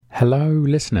Hello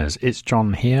listeners, it's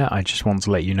John here. I just want to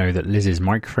let you know that Liz's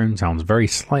microphone sounds very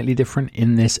slightly different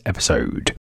in this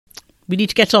episode. We need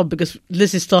to get on because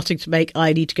Liz is starting to make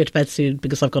I need to go to bed soon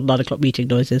because I've got 9 o'clock meeting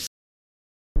noises.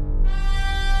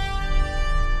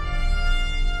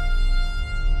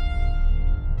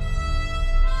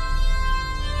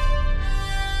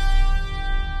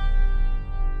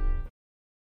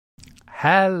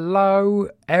 Hello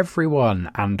everyone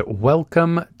and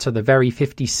welcome to the very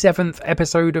 57th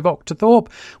episode of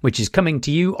Octothorpe, which is coming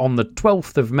to you on the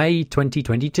 12th of May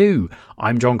 2022.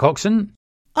 I'm John Coxon.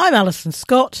 I'm Alison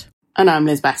Scott. And I'm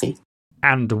Liz Batty.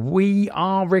 And we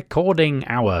are recording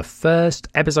our first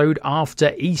episode after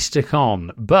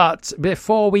EasterCon. But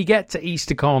before we get to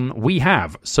EasterCon, we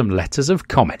have some letters of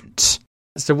comment.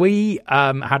 So we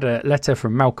had a letter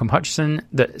from Malcolm Hutchison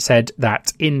that said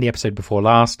that in the episode before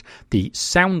last, the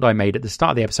sound I made at the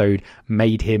start of the episode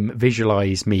made him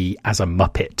visualise me as a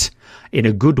Muppet in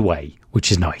a good way,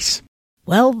 which is nice.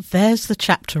 Well, there's the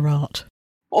chapter art.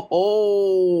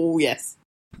 Oh, yes.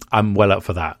 I'm well up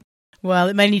for that. Well,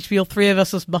 it may need to be all three of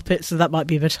us as Muppets, so that might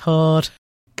be a bit hard.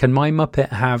 Can my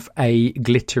Muppet have a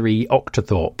glittery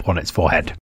Octothorpe on its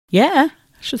forehead? Yeah,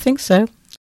 I should think so.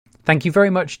 Thank you very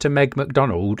much to Meg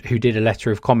McDonald, who did a letter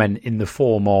of comment in the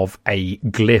form of a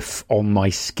glyph on my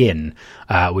skin,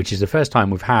 which is the first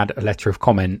time we've had a letter of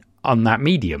comment on that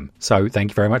medium. So thank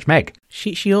you very much, Meg.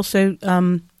 She also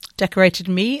decorated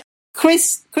me.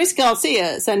 Chris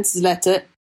Garcia sent us a letter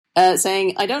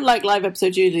saying, I don't like live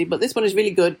episodes usually, but this one is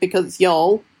really good because it's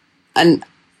y'all. And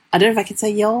I don't know if I can say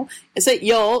y'all. I say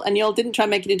y'all, and y'all didn't try and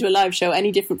make it into a live show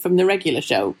any different from the regular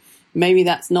show. Maybe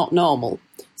that's not normal.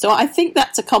 So I think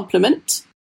that's a compliment.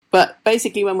 But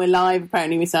basically when we're live,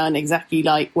 apparently we sound exactly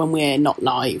like when we're not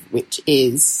live, which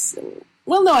is...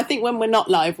 Well, no, I think when we're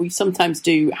not live, we sometimes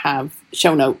do have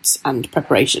show notes and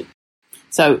preparation.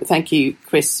 So thank you,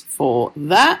 Chris, for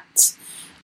that.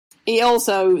 He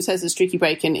also says that Streaky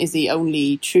Bacon is the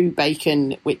only true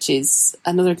bacon, which is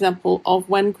another example of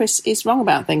when Chris is wrong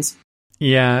about things.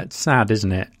 Yeah, it's sad,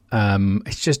 isn't it?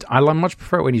 It's just, I much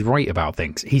prefer it when he's right about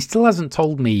things. He still hasn't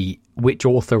told me which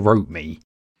author wrote me.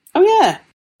 Oh, yeah.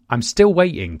 I'm still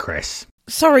waiting, Chris.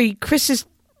 Sorry, Chris is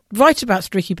right about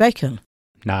Streaky Bacon.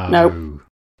 No.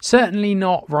 Certainly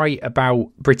not right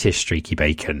about British Streaky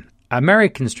Bacon.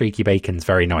 American Streaky Bacon's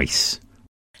very nice.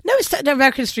 No,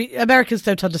 Americans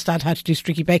don't understand how to do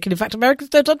Streaky Bacon. In fact, Americans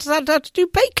don't understand how to do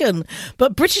bacon.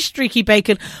 But British Streaky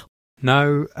Bacon...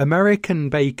 No, American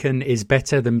bacon is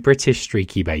better than British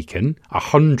Streaky Bacon,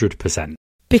 100%.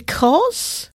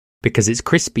 Because? Because it's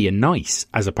crispy and nice,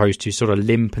 as opposed to sort of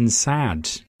limp and sad.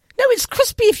 No, it's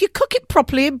crispy if you cook it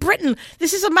properly in Britain.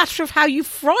 This is a matter of how you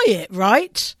fry it,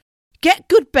 right? Get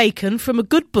good bacon from a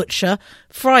good butcher,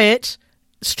 fry it,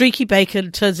 Streaky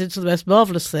Bacon turns into the most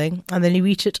marvellous thing, and then you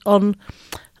eat it on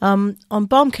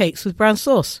barm cakes with brown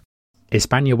sauce.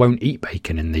 Hispania won't eat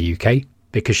bacon in the UK.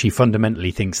 Because she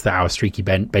fundamentally thinks that our Streaky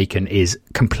Bacon is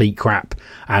complete crap,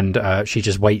 and she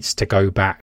just waits to go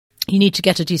back. You need to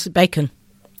get a decent bacon.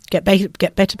 Get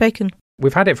better bacon.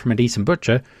 We've had it from a decent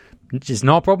butcher. It's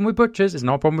not a problem with butchers. It's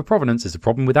not a problem with Provenance. It's a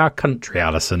problem with our country,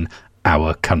 Alison.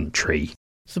 Our country.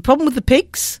 It's the problem with the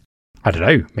pigs? I don't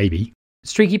know. Maybe.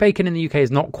 Streaky Bacon in the UK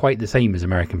is not quite the same as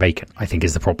American bacon, I think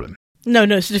is the problem. No,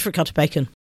 it's a different kind of bacon.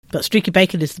 But Streaky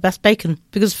Bacon is the best bacon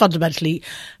because fundamentally,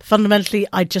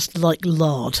 I just like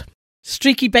lard.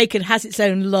 Streaky Bacon has its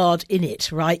own lard in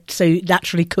it, right? So it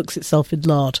naturally cooks itself in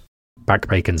lard. Back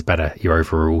bacon's better. You're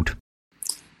overruled.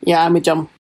 Yeah, I'm with John.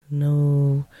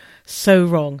 No, so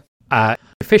wrong.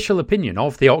 Official opinion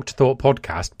of the Octothorpe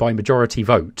podcast by majority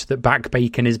vote that back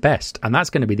bacon is best. And that's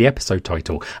going to be the episode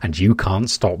title. And you can't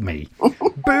stop me.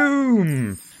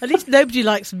 Boom! At least nobody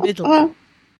likes middle.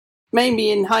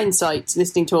 Maybe in hindsight,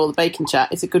 listening to all the bacon chat,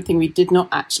 it's a good thing we did not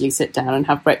actually sit down and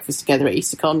have breakfast together at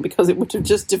EasterCon because it would have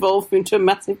just devolved into a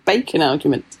massive bacon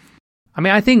argument. I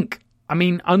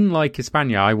mean, unlike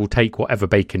Hispania, I will take whatever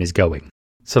bacon is going.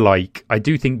 So, I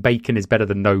do think bacon is better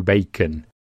than no bacon.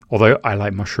 Although I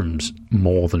like mushrooms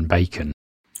more than bacon.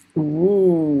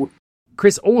 Ooh.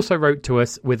 Chris also wrote to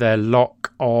us with a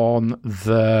lock on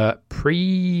the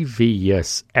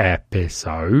previous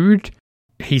episode.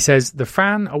 He says, the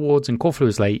fan awards and Corfu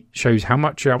is late shows how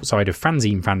much outside of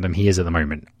fanzine fandom he is at the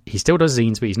moment. He still does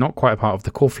zines, but he's not quite a part of the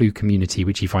Corfu community,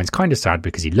 which he finds kind of sad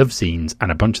because he loves zines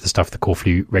and a bunch of the stuff the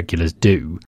Corfu regulars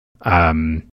do.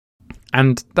 And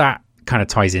that kind of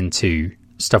ties into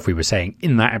stuff we were saying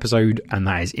in that episode, and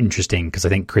that is interesting because I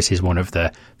think Chris is one of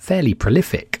the fairly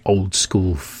prolific old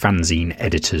school fanzine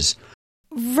editors.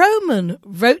 Roman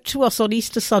wrote to us on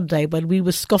Easter Sunday when we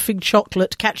were scoffing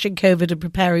chocolate, catching COVID and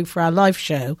preparing for our live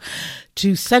show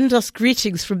to send us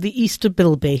greetings from the Easter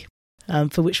Bilby,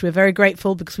 for which we're very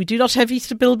grateful because we do not have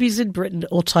Easter Bilbies in Britain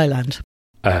or Thailand.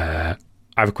 I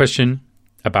have a question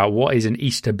about what is an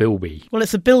Easter Bilby? Well,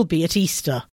 it's a Bilby at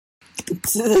Easter.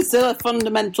 There's still a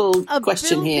fundamental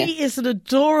question here. A Bilby is an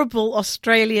adorable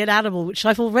Australian animal, which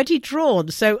I've already drawn.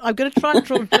 So I'm going to try and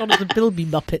draw John as a Bilby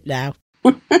Muppet now.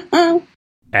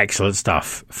 Excellent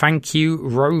stuff. Thank you,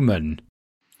 Roman.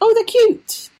 Oh, they're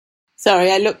cute.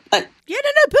 Sorry, I looked at... Yeah,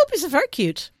 no, Bilbies are very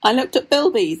cute. I looked at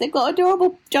Bilbies. They've got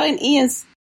adorable giant ears.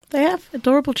 They have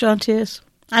adorable giant ears.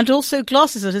 And also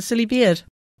glasses and a silly beard.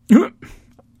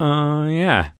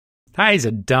 Yeah. That is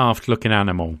a daft-looking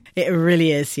animal. It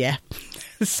really is, yeah.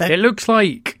 So, it looks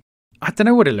like... I don't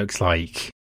know what it looks like.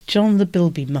 John the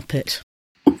Bilby Muppet.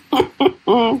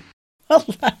 Well,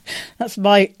 that's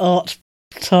my art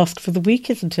task for the week,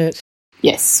 isn't it?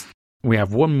 Yes. We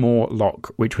have one more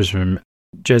lock, which was from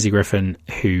Jersey Griffin,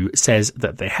 who says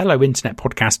that the Hello Internet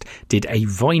podcast did a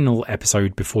vinyl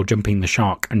episode before jumping the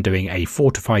shark and doing a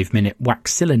 4 to 5 minute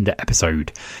wax cylinder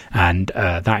episode. And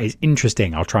that is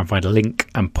interesting. I'll try and find a link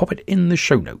and pop it in the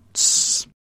show notes.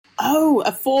 Oh,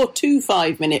 a 4 to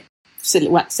 5 minute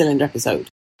wax cylinder episode.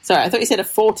 Sorry, I thought you said a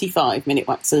 45 minute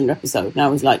wax cylinder episode. And I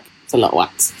was like, it's a lot of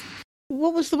wax.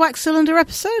 What was the wax cylinder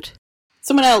episode?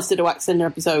 Someone else did a wax cylinder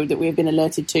episode that we have been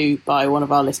alerted to by one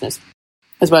of our listeners,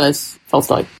 as well as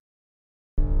Tolstoy.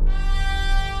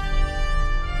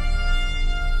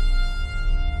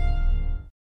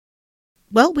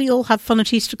 Well, we all have fun at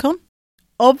EasterCon.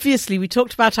 Obviously, we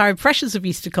talked about our impressions of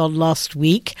EasterCon last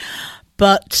week,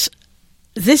 but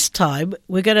this time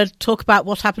we're going to talk about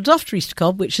what happened after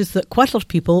EasterCon, which is that quite a lot of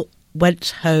people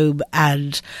went home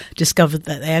and discovered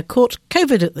that they had caught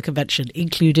COVID at the convention,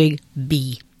 including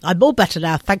me. I'm all better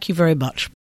now, thank you very much.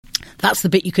 That's the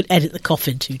bit you could edit the cough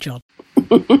into, John.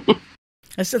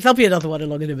 So there'll be another one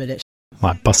along in a minute.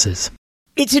 Like buses.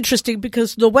 It's interesting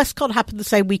because NorwestCon happened the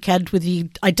same weekend with the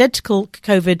identical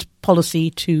COVID policy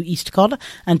to EasterCon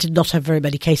and did not have very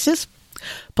many cases.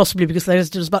 Possibly because there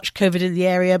isn't as much COVID in the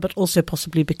area, but also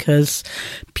possibly because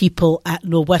people at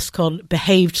NorwestCon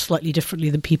behaved slightly differently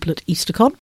than people at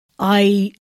EasterCon.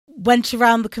 I went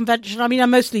around the convention. I mean, I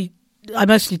mostly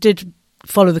did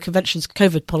follow the convention's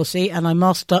COVID policy, and I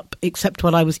masked up except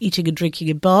when I was eating and drinking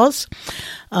in bars.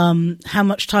 How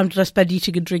much time did I spend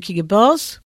eating and drinking in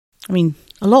bars? I mean,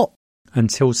 a lot.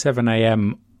 Until 7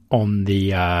 a.m. on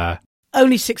the...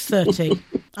 Only 6:30.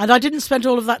 And I didn't spend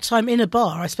all of that time in a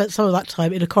bar. I spent some of that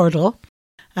time in a corridor.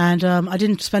 And I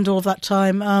didn't spend all of that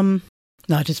time...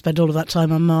 I did spend all of that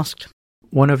time unmasked.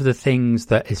 One of the things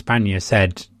that Hispania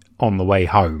said on the way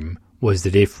home was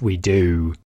that if we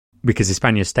do... Because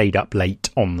Hispania stayed up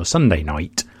late on the Sunday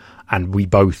night, and we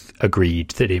both agreed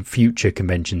that in future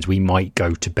conventions we might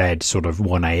go to bed sort of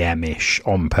 1 a.m.-ish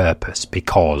on purpose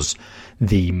because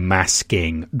the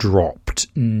masking dropped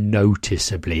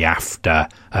noticeably after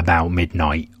about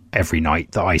midnight every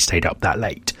night that I stayed up that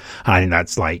late. And I think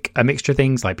that's like a mixture of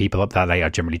things, like people up that late are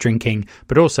generally drinking,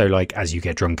 but also like as you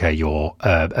get drunker, your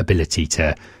ability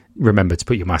to remember to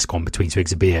put your mask on between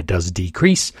swigs of beer does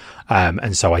decrease.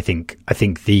 And so I think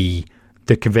the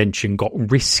convention got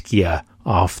riskier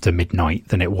after midnight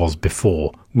than it was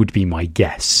before, would be my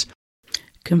guess.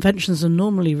 Conventions are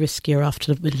normally riskier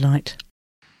after midnight.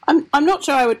 I'm not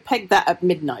sure I would peg that at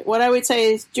midnight. What I would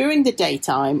say is during the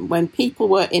daytime, when people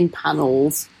were in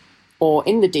panels or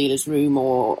in the dealer's room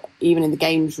or even in the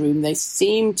games room, they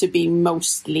seemed to be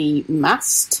mostly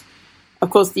masked. Of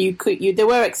course, there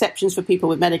were exceptions for people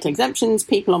with medical exemptions.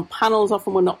 People on panels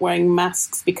often were not wearing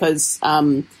masks because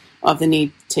of the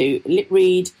need to lip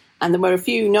read. And there were a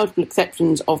few notable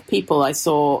exceptions of people I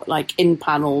saw like in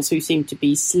panels who seemed to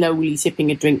be slowly sipping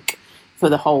a drink for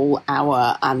the whole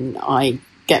hour. And I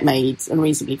get made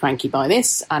unreasonably cranky by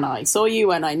this. And I saw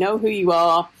you and I know who you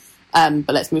are. But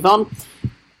let's move on.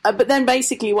 But then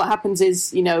basically what happens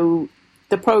is,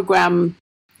 the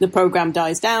program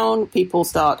dies down. People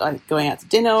start going out to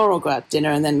dinner or go out to dinner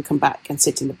and then come back and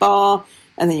sit in the bar.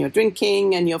 And then you're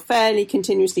drinking and you're fairly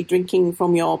continuously drinking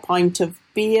from your pint of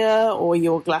beer or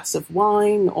your glass of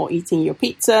wine or eating your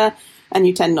pizza. And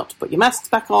you tend not to put your masks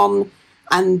back on.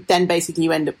 And then basically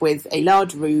you end up with a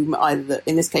large room, either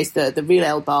in this case, the Real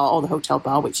Ale bar or the hotel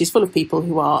bar, which is full of people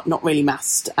who are not really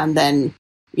masked. And then,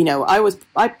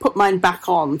 I put mine back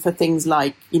on for things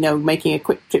like, making a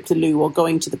quick trip to loo or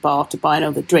going to the bar to buy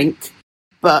another drink.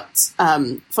 But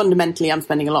fundamentally, I'm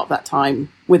spending a lot of that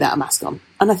time without a mask on.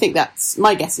 And I think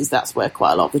my guess is that's where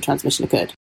quite a lot of the transmission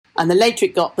occurred. And the later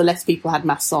it got, the less people had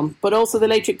masks on. But also the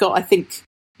later it got, I think,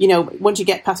 once you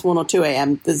get past 1 or 2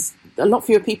 a.m., there's a lot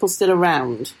fewer people still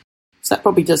around. So that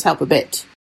probably does help a bit.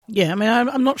 Yeah, I mean,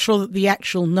 I'm not sure that the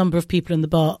actual number of people in the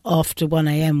bar after 1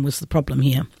 a.m. was the problem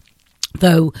here.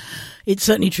 Though it's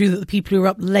certainly true that the people who were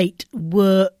up late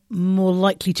were more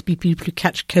likely to be people who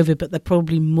catch COVID, but they're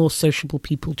probably more sociable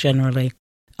people generally.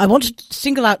 I wanted to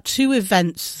single out 2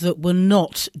 events that were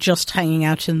not just hanging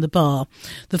out in the bar.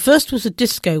 The first was a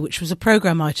disco, which was a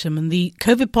programme item, and the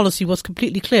COVID policy was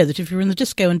completely clear that if you were in the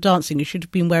disco and dancing, you should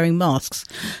have been wearing masks.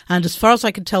 And as far as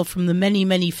I can tell from the many,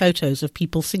 many photos of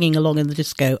people singing along in the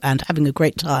disco and having a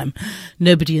great time,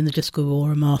 nobody in the disco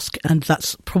wore a mask, and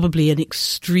that's probably an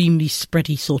extremely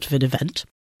spready sort of an event.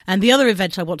 And the other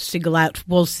event I want to single out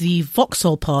was the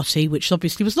Vauxhall party, which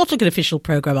obviously was not an official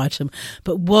programme item,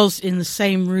 but was in the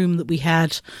same room that we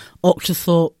had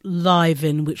Octothorpe live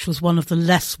in, which was one of the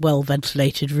less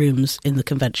well-ventilated rooms in the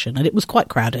convention. And it was quite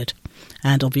crowded.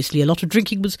 And obviously a lot of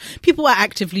drinking people were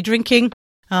actively drinking.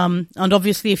 And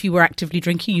obviously if you were actively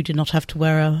drinking, you did not have to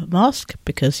wear a mask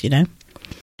because,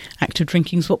 active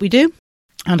drinking is what we do.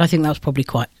 And I think that was probably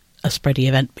quite a spready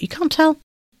event, but you can't tell.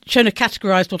 Shona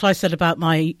categorised what I said about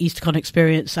my EasterCon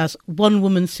experience as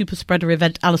one-woman super spreader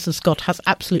event. Alison Scott has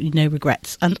absolutely no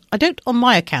regrets. And I don't on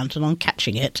my account and on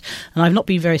catching it, and I've not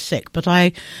been very sick, but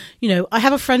I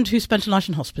have a friend who spent a night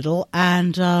in hospital,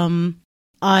 and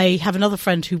I have another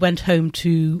friend who went home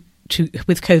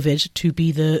with COVID to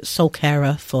be the sole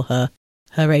carer for her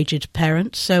aged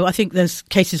parents. So I think there's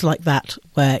cases like that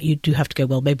where you do have to go,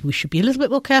 well, maybe we should be a little bit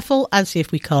more careful and see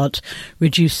if we can't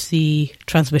reduce the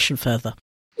transmission further.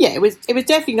 Yeah, it was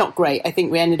definitely not great. I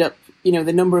think we ended up,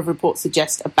 the number of reports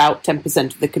suggest about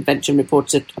 10% of the convention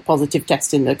reported a positive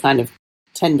test in the kind of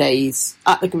 10 days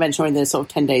at the convention or in the sort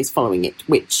of 10 days following it,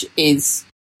 which is,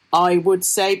 I would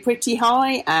say, pretty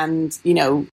high and,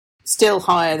 still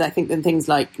higher, I think, than things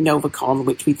like NovaCon,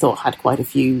 which we thought had quite a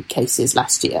few cases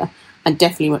last year, and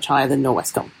definitely much higher than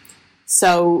NorwestCon.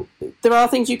 So there are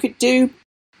things you could do,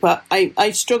 but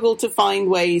I struggle to find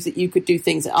ways that you could do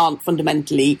things that aren't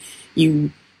fundamentally,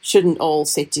 you shouldn't all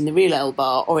sit in the real ale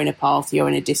bar or in a party or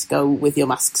in a disco with your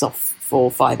masks off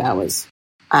for 5 hours.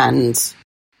 And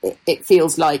it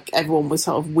feels like everyone was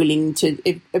sort of willing to,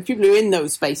 if people who are in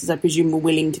those spaces, I presume, were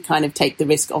willing to kind of take the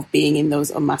risk of being in those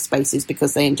unmasked spaces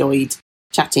because they enjoyed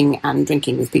chatting and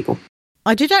drinking with people.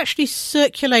 I did actually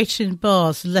circulate in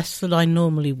bars less than I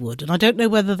normally would. And I don't know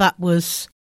whether that was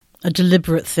a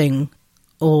deliberate thing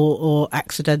or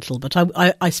accidental, but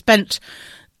I spent...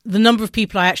 The number of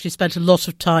people I actually spent a lot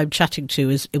of time chatting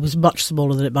to it was much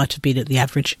smaller than it might have been at the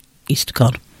average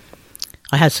EasterCon.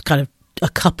 I had kind of a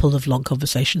couple of long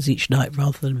conversations each night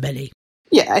rather than many.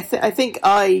 Yeah, I think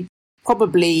I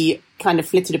probably kind of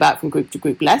flitted about from group to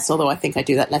group less, although I think I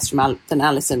do that less than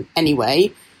Alison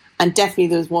anyway. And definitely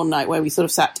there was one night where we sort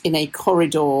of sat in a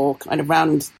corridor, kind of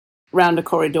round a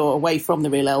corridor away from the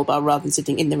real ale bar rather than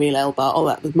sitting in the real ale bar. All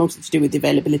that was mostly to do with the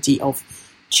availability of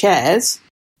chairs.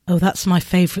 Oh, that's my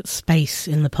favourite space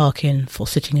in the Park Inn for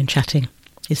sitting and chatting,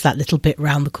 is that little bit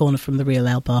round the corner from the real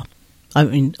ale bar. I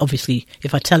mean, obviously,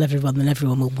 if I tell everyone, then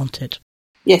everyone will want it.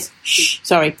 Yes,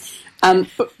 sorry.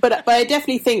 But I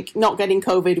definitely think not getting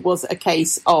COVID was a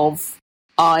case of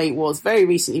I was very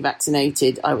recently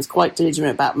vaccinated, I was quite diligent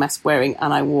about mask wearing,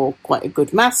 and I wore quite a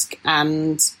good mask,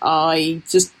 and I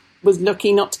just was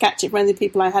lucky not to catch it from the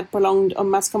people I had prolonged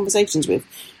unmasked conversations with.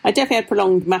 I definitely had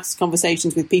prolonged masked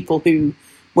conversations with people who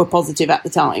were positive at the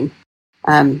time.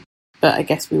 But I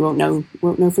guess we won't know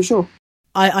for sure.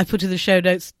 I put in the show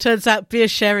notes, turns out beer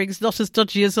sharing is not as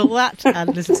dodgy as all that,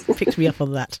 and Liz picked me up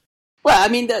on that. Well, I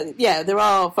mean, there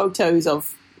are photos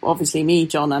of, obviously, me,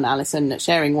 John and Alison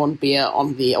sharing one beer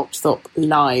on the Octothorpe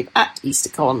Live at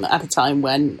EasterCon at a time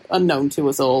when, unknown to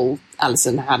us all,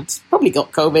 Alison had probably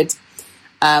got COVID.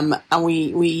 And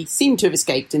we seem to have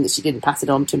escaped in that she didn't pass it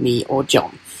on to me or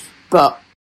John. But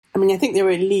I mean, I think there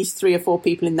were at least 3 or 4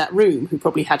 people in that room who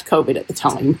probably had COVID at the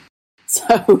time.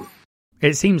 So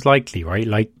it seems likely, right?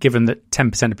 Like, given that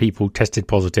 10% of people tested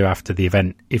positive after the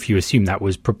event, if you assume that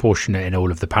was proportionate in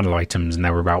all of the panel items and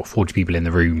there were about 40 people in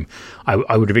the room,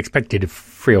 I would have expected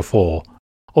 3 or 4.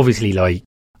 Obviously, like,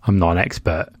 I'm not an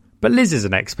expert, but Liz is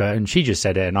an expert and she just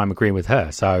said it and I'm agreeing with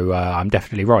her. So I'm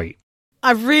definitely right.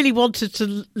 I really wanted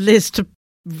Liz to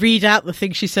read out the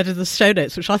thing she said in the show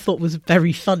notes, which I thought was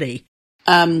very funny.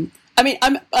 I mean,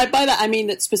 by that I mean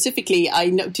that specifically I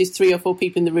noticed 3 or 4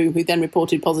 people in the room who then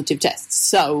reported positive tests.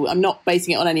 So I'm not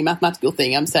basing it on any mathematical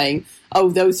thing. I'm saying,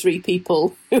 those 3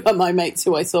 people who are my mates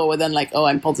who I saw were then like,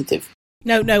 I'm positive.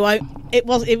 No, it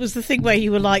was the thing where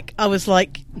you were like, I was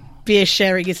like, beer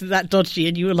sharing isn't that dodgy,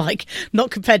 and you were like,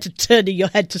 not compared to turning your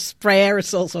head to spray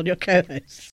aerosols on your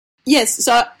co-hosts. Yes,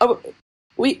 so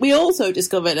We also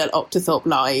discovered at Octothorpe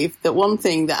Live that one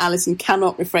thing that Alison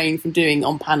cannot refrain from doing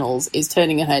on panels is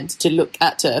turning her head to look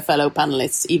at her fellow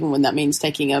panellists, even when that means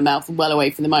taking her mouth well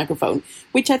away from the microphone,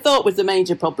 which I thought was the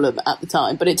major problem at the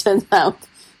time. But it turns out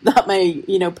that may,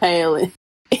 pale in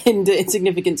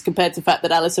insignificance compared to the fact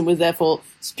that Alison was therefore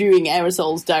spewing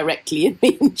aerosols directly at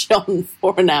me and John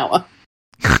for an hour.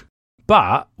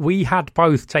 But we had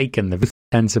both taken the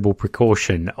sensible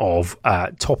precaution of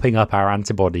topping up our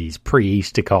antibodies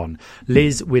pre-EasterCon.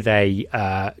 Liz with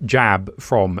a jab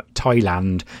from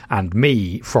Thailand and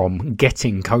me from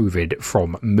getting COVID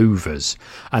from movers.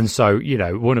 And so,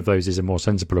 one of those is a more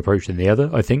sensible approach than the other,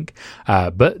 I think.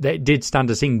 But it did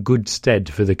stand us in good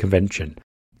stead for the convention.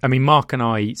 I mean, Mark and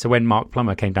I, so when Mark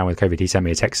Plummer came down with COVID, he sent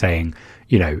me a text saying,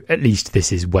 at least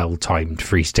this is well timed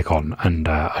for EasterCon. And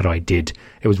I did.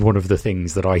 It was one of the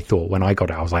things that I thought when I got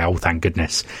it, I was like, oh, thank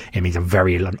goodness. It means I'm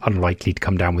very unlikely to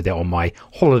come down with it on my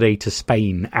holiday to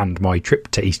Spain and my trip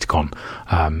to EasterCon.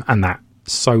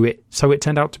 So it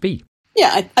turned out to be.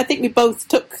 Yeah, I think we both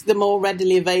took the more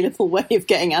readily available way of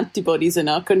getting antibodies in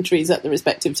our countries at the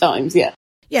respective times, yeah.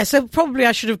 Yeah, so probably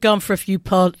I should have gone for a few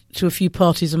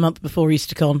parties a month before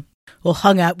EasterCon, or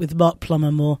hung out with Mark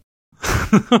Plummer more.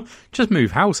 Just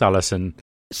move house, Alison.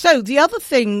 So the other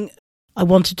thing I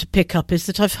wanted to pick up is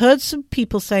that I've heard some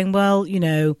people saying, well,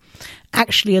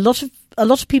 actually a lot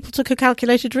of people took a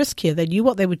calculated risk here. They knew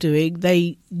what they were doing.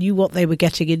 They knew what they were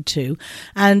getting into.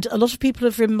 And a lot of people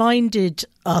have reminded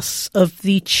us of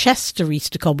the Chester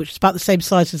EasterCon, which is about the same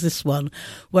size as this one,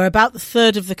 where about the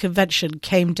third of the convention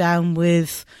came down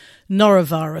with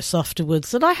norovirus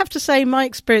afterwards. And I have to say, my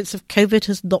experience of COVID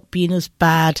has not been as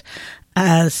bad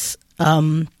as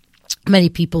many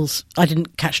people's. I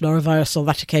didn't catch norovirus on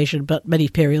that occasion, but many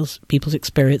people's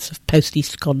experience of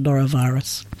post-EasterCon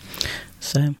norovirus.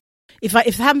 So if there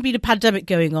hadn't been a pandemic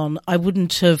going on, I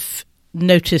wouldn't have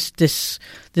noticed this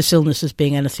illness as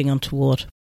being anything untoward.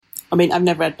 I mean, I've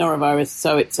never had norovirus,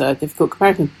 so it's a difficult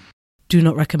comparison. Do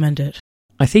not recommend it.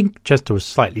 I think Chester was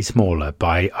slightly smaller,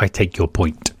 but I take your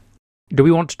point. Do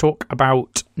we want to talk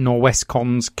about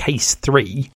NorwestCon's Case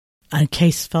 3? And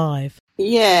Case 5.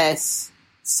 Yes.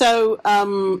 So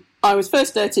I was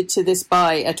first alerted to this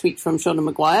by a tweet from Shauna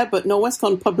Maguire, but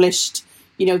NorwestCon published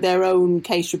their own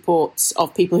case reports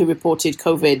of people who reported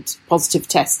COVID positive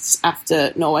tests after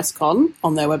NorwestCon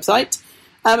on their website.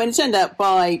 And it turned out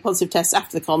by positive tests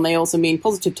after the con, they also mean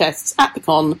positive tests at the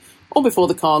con or before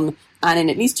the con, and in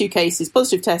at least 2 cases,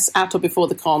 positive tests at or before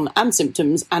the con and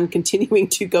symptoms and continuing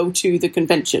to go to the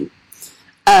convention.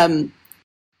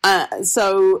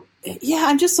 So, yeah,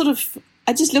 I just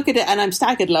look at it and I'm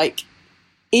staggered, like,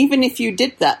 even if you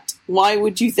did that, why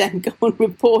would you then go and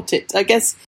report it? I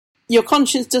guess your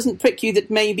conscience doesn't prick you that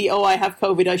maybe, I have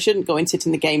COVID, I shouldn't go and sit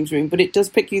in the games room, but it does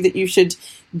prick you that you should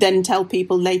then tell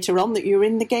people later on that you're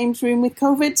in the games room with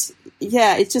COVID.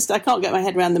 Yeah, it's just, I can't get my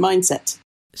head around the mindset.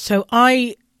 So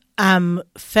I am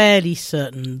fairly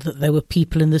certain that there were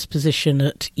people in this position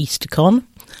at EasterCon.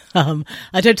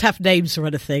 I don't have names or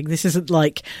anything. This isn't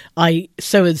like I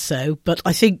so-and-so, but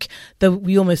I think that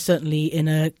we almost certainly, in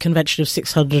a convention of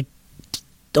 600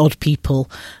 odd people,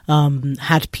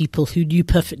 had people who knew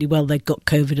perfectly well they'd got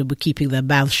COVID and were keeping their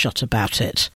mouths shut about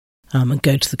it, and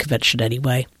go to the convention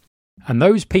anyway. And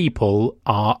those people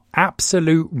are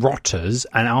absolute rotters,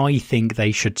 and I think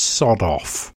they should sod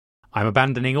off. I'm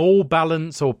abandoning all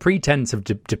balance or pretense of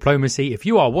diplomacy. If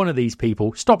you are one of these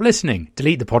people, stop listening.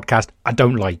 Delete the podcast. I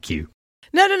don't like you.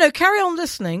 No. Carry on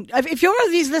listening. If you're one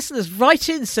of these listeners, write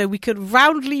in so we can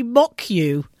roundly mock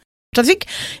you. I think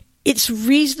it's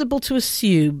reasonable to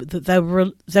assume that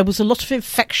there was a lot of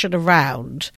infection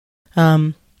around.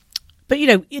 But,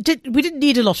 we didn't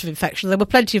need a lot of infection. There were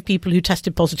plenty of people who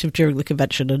tested positive during the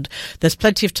convention, and there's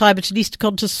plenty of time at an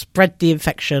EasterCon to spread the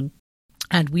infection.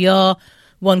 And we are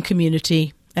one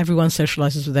community. Everyone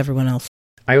socialises with everyone else.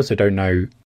 I also don't know,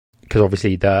 because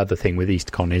obviously the other thing with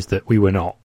EasterCon is that we were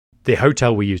not. The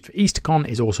hotel we used for EasterCon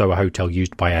is also a hotel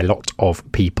used by a lot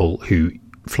of people who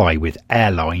fly with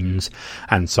airlines,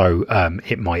 and so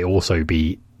it might also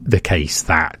be the case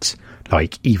that,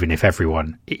 like, even if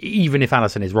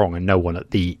Alison is wrong and no one at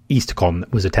the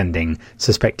EasterCon was attending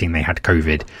suspecting they had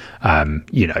COVID,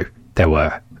 there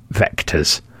were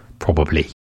vectors probably.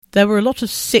 There were a lot of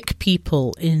sick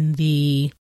people in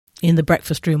the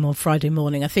breakfast room on Friday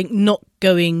morning. I think not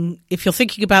going, if you're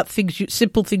thinking about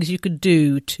simple things you could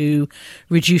do to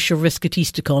reduce your risk at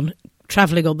EasterCon,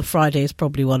 travelling on the Friday is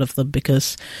probably one of them,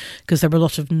 because there were a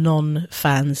lot of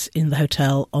non-fans in the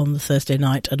hotel on the Thursday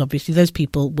night, and obviously those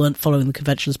people weren't following the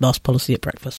convention's mask policy at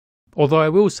breakfast. Although I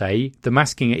will say, the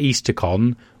masking at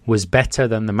EasterCon was better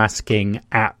than the masking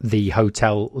at the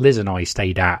hotel Liz and I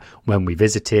stayed at when we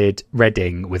visited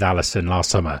Reading with Alison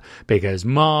last summer, because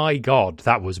my God,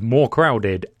 that was more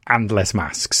crowded and less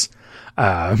masks.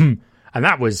 And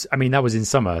that was in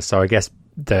summer, so I guess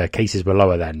the cases were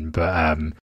lower then. But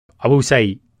I will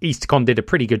say EasterCon did a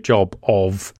pretty good job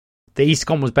of... The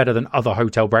EasterCon was better than other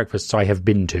hotel breakfasts I have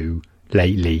been to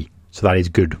lately. So that is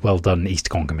good. Well done,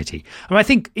 EasterCon committee. I mean, I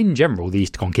think in general, the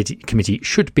EasterCon committee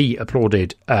should be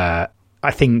applauded. I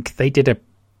think they did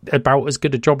about as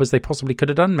good a job as they possibly could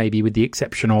have done, maybe with the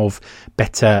exception of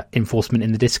better enforcement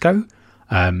in the disco.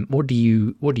 What do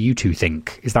you two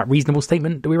think? Is that a reasonable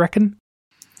statement, do we reckon?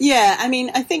 Yeah, I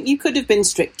mean, I think you could have been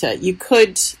stricter. You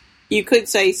could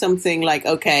say something like,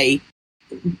 okay,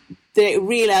 the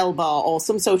Real L Bar or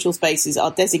some social spaces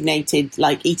are designated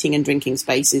like eating and drinking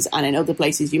spaces, and in other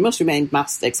places you must remain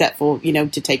masked except for,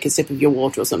 to take a sip of your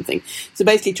water or something. So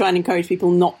basically try and encourage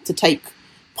people not to take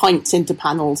pints into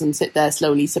panels and sit there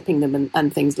slowly sipping them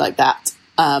and things like that.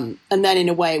 And then in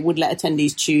a way would let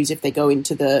attendees choose if they go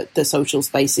into the social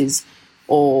spaces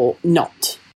or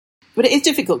not. But it is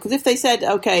difficult because if they said,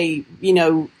 okay,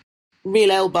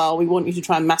 Real L Bar, we want you to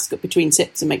try and mask up between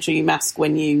sips and make sure you mask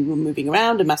when you were moving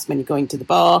around and mask when you're going to the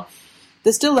bar.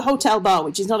 There's still the hotel bar,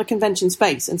 which is not a convention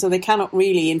space, and so they cannot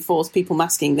really enforce people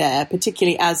masking there,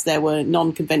 particularly as there were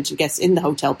non-convention guests in the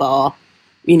hotel bar,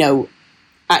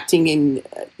 acting in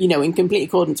complete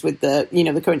accordance with the,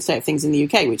 the current state of things in the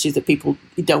UK, which is that people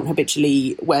don't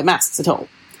habitually wear masks at all.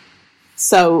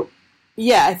 So,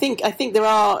 yeah, I think there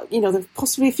are, there's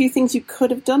possibly a few things you could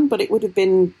have done, but it would have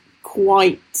been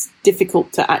quite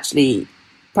difficult to actually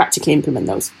practically implement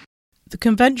those. The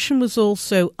convention was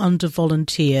also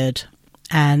under-volunteered,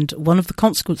 and one of the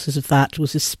consequences of that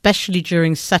was, especially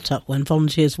during setup when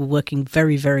volunteers were working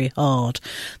very, very hard,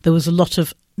 there was a lot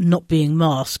of not being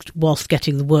masked whilst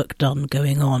getting the work done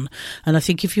going on. And I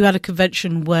think if you had a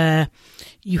convention where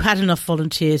you had enough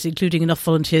volunteers, including enough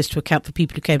volunteers to account for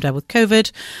people who came down with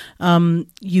COVID,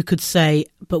 you could say,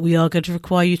 but we are going to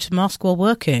require you to mask while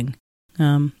working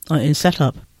in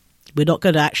setup. We're not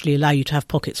going to actually allow you to have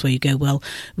pockets where you go, well,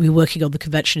 we're working on the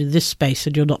convention in this space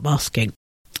and you're not masking.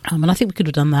 And I think we could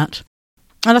have done that.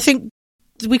 And I think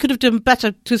we could have done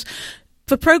better because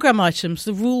for programme items,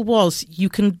 the rule was you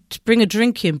can bring a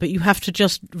drink in, but you have to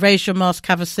just raise your mask,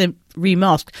 have a sip,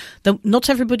 re-mask. Not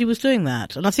everybody was doing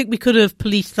that. And I think we could have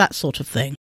policed that sort of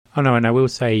thing. Oh, no, and I will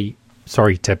say,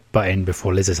 sorry to butt in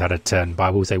before Liz has had a turn, but I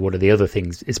will say one of the other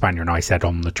things Hispania and I said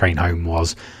on the train home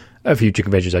was, at future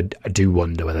conventions, I do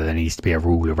wonder whether there needs to be a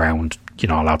rule around you're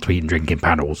not allowed to eat and drink in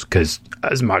panels, because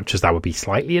as much as that would be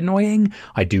slightly annoying,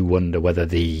 I do wonder whether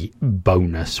the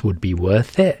bonus would be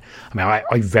worth it. I mean,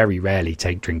 I very rarely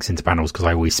take drinks into panels because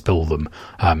I always spill them,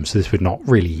 so this would not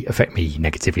really affect me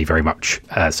negatively very much,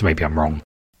 so maybe I'm wrong.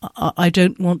 I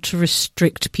don't want to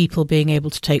restrict people being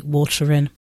able to take water in.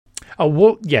 Oh,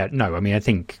 well, yeah, no, I mean, I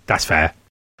think that's fair.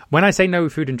 When I say no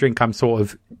food and drink, I'm sort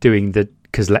of doing the...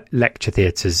 Because lecture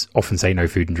theatres often say no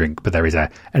food and drink, but there is an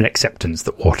acceptance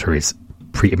that water is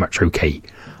pretty much okay.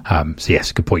 So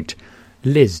yes, good point.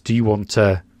 Liz, do you want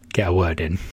to get a word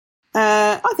in?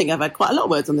 I think I've had quite a lot of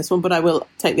words on this one, but I will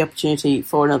take the opportunity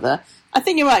for another. I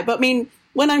think you're right, but I mean,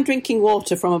 when I'm drinking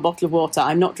water from a bottle of water,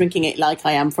 I'm not drinking it like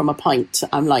I am from a pint.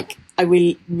 I'm like, I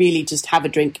will really just have a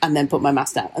drink and then put my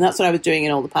mask down. And that's what I was doing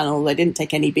in all the panels. I didn't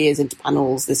take any beers into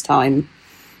panels this time.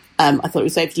 I thought it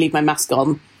was safe to leave my mask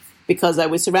on, because I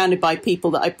was surrounded by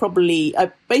people that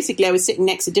I was sitting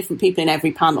next to different people in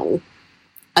every panel,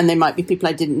 and there might be people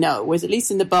I didn't know. Whereas at least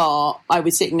in the bar, I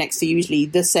was sitting next to usually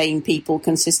the same people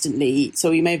consistently.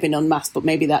 So we may have been unmasked, but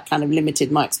maybe that kind of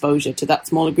limited my exposure to that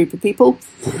smaller group of people.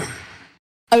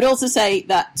 I would also say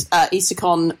that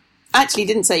EasterCon actually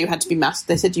didn't say you had to be masked.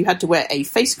 They said you had to wear a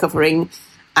face covering,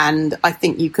 and I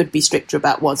think you could be stricter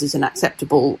about what is an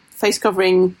acceptable face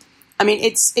covering. I mean,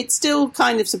 it's still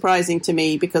kind of surprising to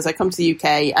me because I come to the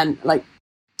UK and,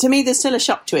 to me, there's still a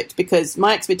shock to it because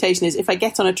my expectation is if I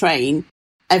get on a train,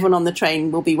 everyone on the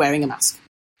train will be wearing a mask.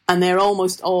 And they're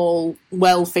almost all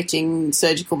well-fitting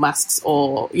surgical masks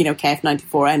or, KF94,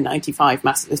 N95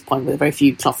 masks at this point with very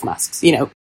few cloth masks,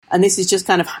 And this is just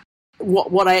kind of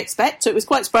what I expect. So it was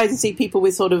quite surprising to see people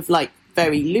with sort of,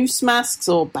 very loose masks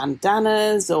or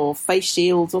bandanas or face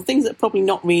shields or things that are probably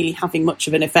not really having much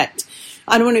of an effect.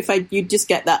 I wonder if you'd just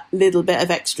get that little bit of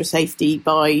extra safety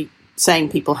by saying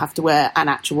people have to wear an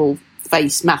actual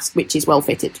face mask, which is well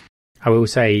fitted. I will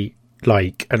say,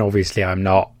 and obviously I'm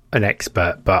not an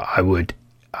expert, but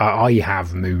I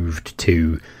have moved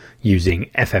to using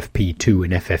FFP2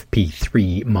 and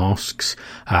FFP3 masks.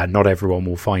 Not everyone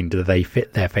will find that they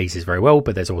fit their faces very well,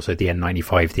 but there's also the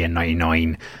N95, the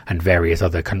N99, and various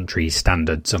other countries'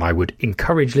 standards. And I would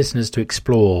encourage listeners to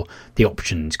explore the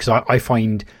options, because I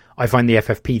find the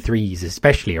FFP3s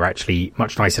especially are actually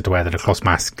much nicer to wear than a cloth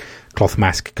mask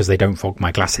because they don't fog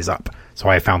my glasses up. So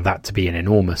I found that to be an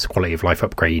enormous quality of life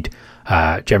upgrade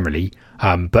generally.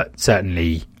 But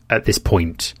certainly at this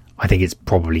point, I think it's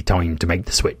probably time to make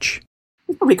the switch.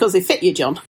 Probably because they fit you,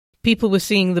 John. People were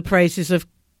singing the praises of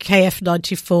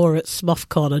KF94 at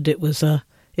SMOFCon, and it was a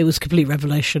complete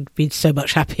revelation. Been so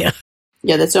much happier.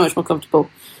 Yeah, they're so much more comfortable.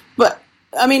 But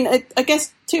I mean, I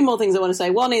guess two more things I want to say.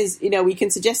 One is, we can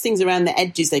suggest things around the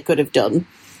edges they could have done,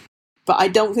 but I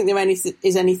don't think there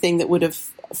is anything that would have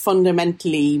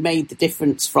fundamentally made the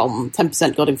difference from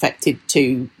 10% got infected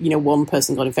to, one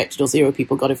person got infected or 0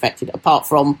 people got infected, apart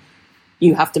from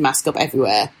you have to mask up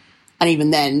everywhere. And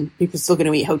even then, people are still going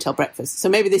to eat hotel breakfast. So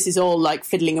maybe this is all like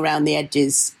fiddling around the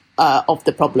edges of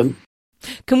the problem.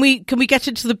 Can we get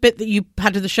into the bit that you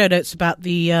had in the show notes about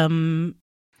the...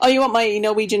 Oh, you want my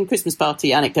Norwegian Christmas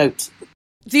party anecdote?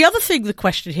 The other thing, the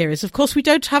question here is, of course, we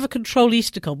don't have a control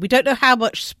Eastercon. We don't know how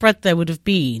much spread there would have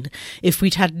been if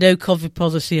we'd had no COVID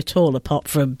policy at all, apart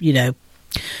from,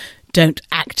 don't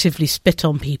actively spit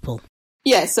on people.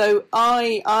 Yeah, so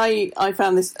I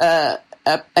found this an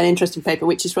interesting paper,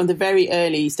 which is from the very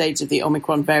early stage of the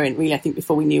Omicron variant, really, I think,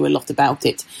 before we knew a lot about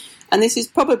it. And this has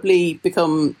probably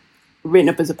become written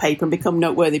up as a paper and become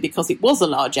noteworthy because it was a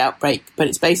large outbreak, but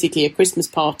it's basically a Christmas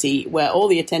party where all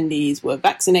the attendees were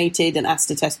vaccinated and asked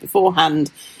to test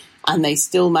beforehand, and they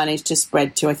still managed to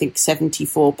spread to, I think,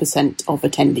 74% of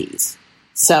attendees.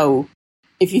 So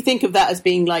if you think of that as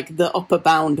being like the upper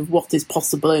bound of what is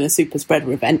possible in a super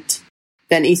spreader event,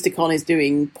 then Eastercon is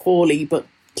doing poorly, but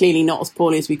clearly not as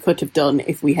poorly as we could have done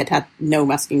if we had had no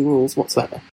masking rules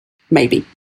whatsoever. Maybe.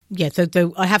 Yeah,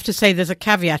 though I have to say there's a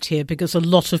caveat here, because a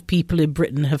lot of people in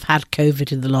Britain have had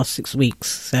COVID in the last 6 weeks,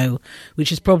 so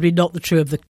which is probably not the true of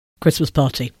the Christmas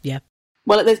party. Yeah.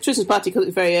 Well, at the Christmas party, because it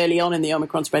was very early on in the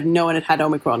Omicron spread, no one had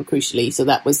Omicron, crucially, so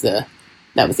that was the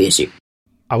issue.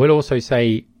 I will also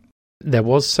say there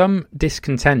was some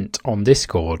discontent on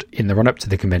Discord in the run-up to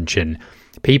the convention.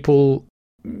 People,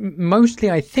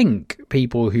 mostly I think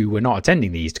people who were not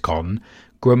attending the Eastercon,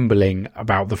 grumbling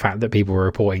about the fact that people were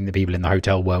reporting that people in the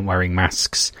hotel weren't wearing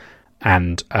masks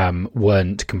and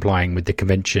weren't complying with the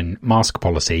convention mask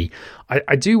policy.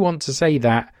 I do want to say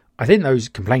that I think those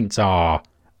complaints are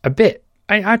a bit...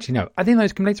 I think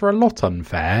those complaints are a lot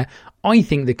unfair. I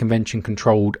think the convention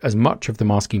controlled as much of the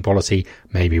masking policy,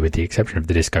 maybe with the exception of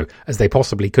the disco, as they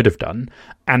possibly could have done.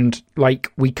 And,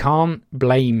 we can't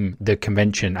blame the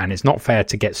convention, and it's not fair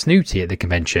to get snooty at the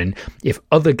convention if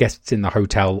other guests in the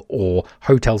hotel or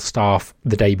hotel staff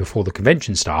the day before the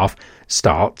convention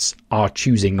starts are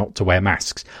choosing not to wear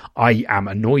masks. I am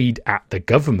annoyed at the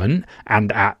government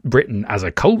and at Britain as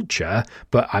a culture,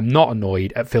 but I'm not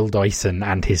annoyed at Phil Dyson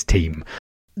and his team.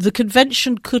 The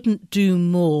convention couldn't do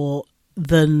more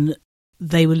than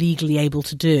they were legally able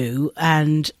to do,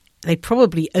 and they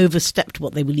probably overstepped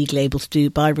what they were legally able to do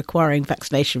by requiring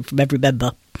vaccination from every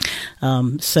member.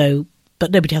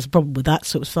 But nobody has a problem with that,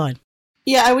 so it was fine.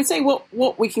 Yeah, I would say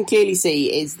what we can clearly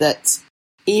see is that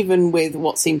even with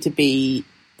what seemed to be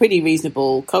pretty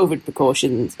reasonable COVID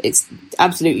precautions, it's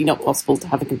absolutely not possible to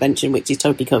have a convention which is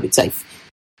totally COVID safe.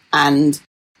 And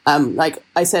like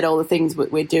I said, all the things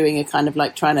we're doing are kind of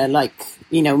like trying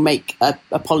to make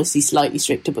a policy slightly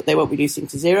stricter, but they won't reduce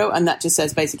things to zero. And that just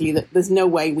says basically that there's no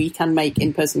way we can make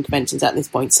in-person conventions at this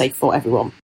point safe for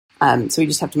everyone. So we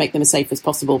just have to make them as safe as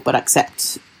possible, but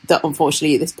accept that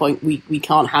unfortunately at this point we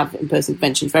can't have in-person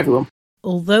conventions for everyone.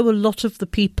 Although a lot of the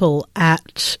people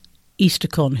at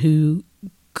Eastercon who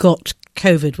got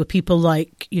COVID were people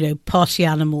like, party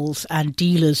animals and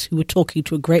dealers who were talking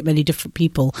to a great many different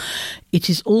people. It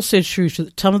is also true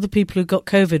that some of the people who got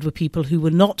COVID were people who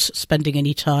were not spending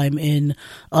any time in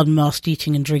unmasked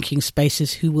eating and drinking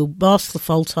spaces, who were masked the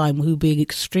full time, who were being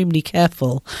extremely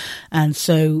careful. And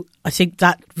so I think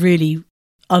that really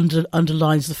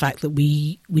underlines the fact that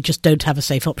we just don't have a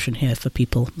safe option here for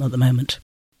people at the moment.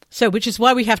 So, which is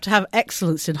why we have to have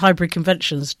excellence in hybrid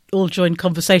conventions. All join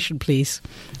conversation, please.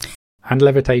 And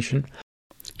levitation.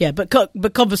 Yeah, but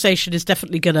conversation is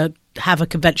definitely going to have a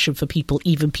convention for people,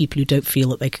 even people who don't feel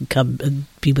that they can come and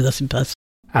be with us in person.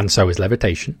 And so is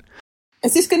levitation.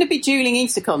 Is this going to be dueling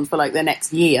Eastercons for the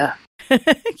next year?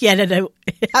 Yeah, no,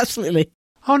 absolutely.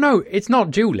 Oh no, it's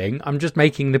not dueling. I'm just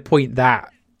making the point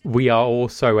that we are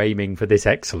also aiming for this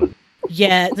excellence.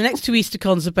 Yeah, the next two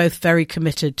Eastercons are both very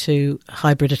committed to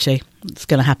hybridity. It's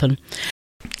going to happen.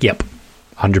 Yep.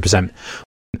 100%.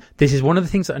 This is one of the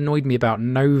things that annoyed me about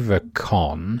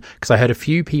NovaCon, because I heard a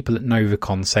few people at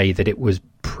NovaCon say that it was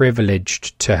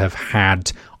privileged to have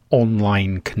had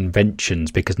online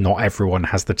conventions because not everyone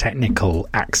has the technical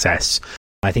access.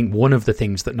 I think one of the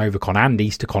things that NovaCon and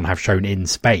EasterCon have shown in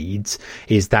spades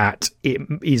is that it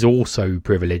is also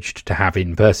privileged to have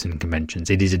in-person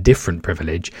conventions. It is a different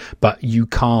privilege, but you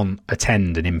can't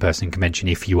attend an in-person convention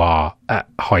if you are at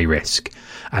high risk.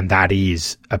 And that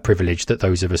is a privilege that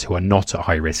those of us who are not at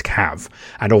high risk have.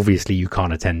 And obviously you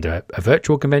can't attend a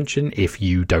virtual convention if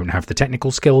you don't have the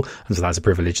technical skill. And so that's a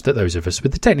privilege that those of us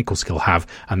with the technical skill have.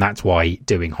 And that's why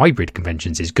doing hybrid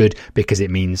conventions is good, because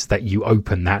it means that you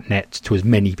open that net to as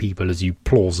many people as you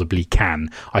plausibly can.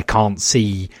 I can't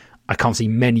see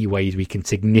many ways we can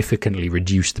significantly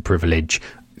reduce the privilege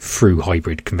through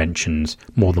hybrid conventions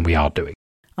more than we are doing.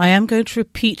 I am going to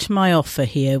repeat my offer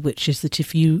here, which is that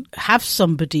if you have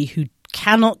somebody who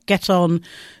cannot get on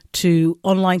to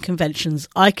online conventions,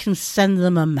 I can send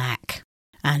them a Mac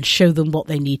and show them what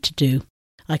they need to do.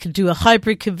 I can do a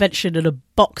hybrid convention and a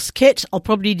box kit. I'll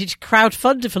probably need to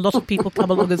crowdfund if a lot of people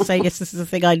come along and say, yes, this is the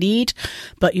thing I need.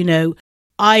 But, you know,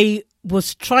 I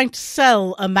was trying to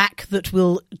sell a Mac that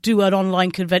will do an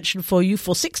online convention for you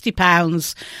for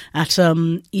 £60 at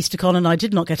EasterCon, and I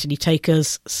did not get any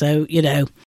takers. So, you know,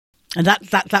 and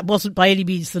that wasn't by any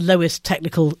means the lowest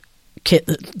technical kit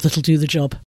that'll do the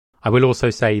job. I will also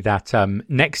say that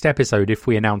next episode, if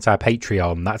we announce our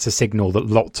Patreon, that's a signal that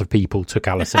lots of people took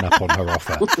Alison up on her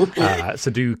offer.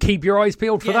 So do keep your eyes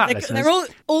peeled for that, listeners.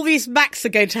 All these Macs are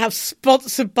going to have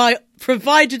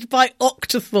provided by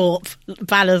Octothorpe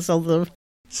banners on them.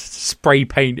 Spray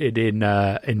painted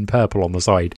in purple on the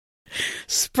side.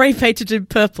 Spray painted in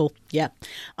purple, yeah.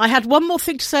 I had one more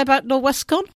thing to say about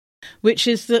Norwescon, which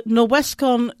is that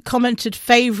Norwescon commented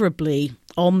favourably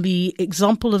on the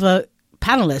example of a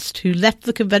panellist who left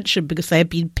the convention because they had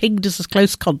been pinged as a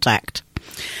close contact.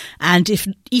 And if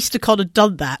EasterCon had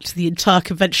done that, the entire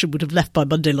convention would have left by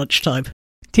Monday lunchtime.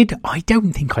 I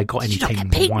don't think I got any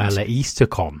ping while at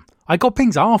EasterCon. I got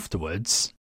pings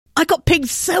afterwards. I got pinged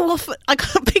so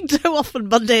often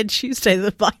Monday and Tuesday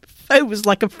that my phone was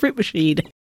like a fruit machine.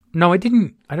 No, I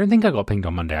didn't. I don't think I got pinged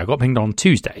on Monday. I got pinged on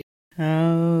Tuesday.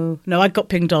 Oh no, I got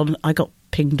pinged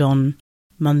on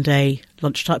Monday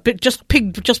lunchtime, but just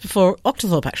before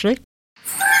Octothorpe, actually.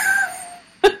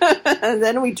 And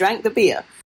then we drank the beer.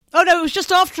 Oh no, it was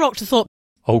just after Octothorpe.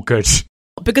 Oh, good.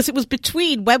 Because it was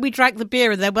between when we drank the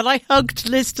beer and then when I hugged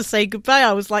Liz to say goodbye,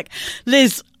 I was like,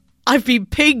 Liz, I've been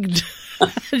pinged.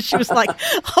 And she was like,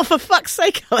 oh, for fuck's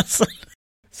sake, Alison.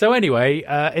 So anyway,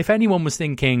 if anyone was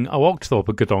thinking, oh, Octothorpe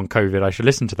are good on COVID, I should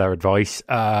listen to their advice.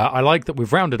 I like that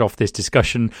we've rounded off this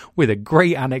discussion with a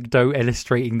great anecdote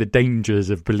illustrating the dangers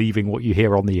of believing what you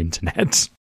hear on the internet.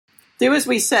 Do as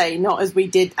we say, not as we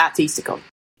did at EasterCon.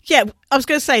 Yeah, I was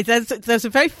going to say, there's a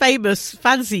very famous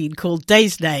fanzine called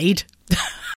Daysnade.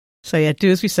 So yeah,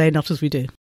 do as we say, not as we do.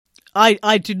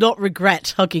 I do not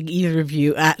regret hugging either of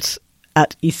you at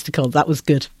EasterCon. That was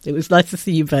good. It was nice to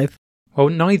see you both. Well,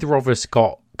 neither of us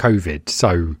got COVID,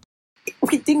 so...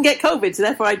 We didn't get COVID, so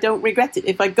therefore I don't regret it.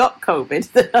 If I got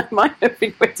COVID, then I might have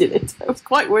regretted it. I was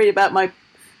quite worried about my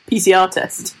PCR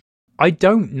test. I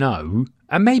don't know,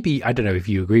 and maybe, I don't know if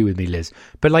you agree with me, Liz,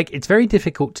 but like it's very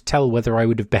difficult to tell whether I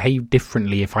would have behaved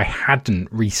differently if I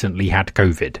hadn't recently had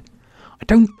COVID. I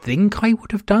don't think I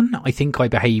would have done. I think I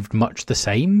behaved much the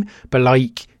same, but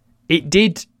like it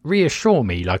did reassure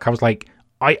me. Like I was like,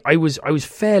 I was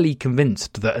fairly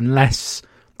convinced that unless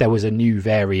there was a new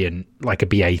variant like a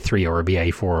BA3 or a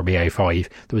BA4 or a BA5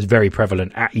 that was very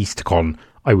prevalent at EasterCon,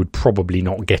 I would probably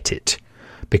not get it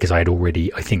because I had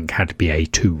already, I think, had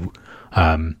BA2.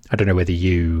 I don't know whether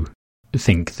you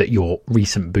think that your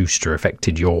recent booster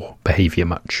affected your behaviour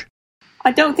much.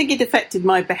 I don't think it affected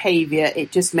my behaviour.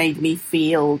 It just made me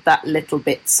feel that little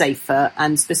bit safer,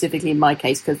 and specifically in my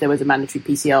case because there was a mandatory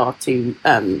PCR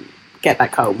to get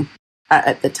back home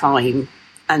at the time.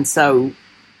 And so,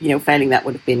 you know, failing that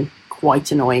would have been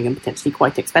quite annoying and potentially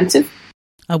quite expensive.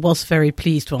 I was very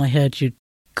pleased when I heard you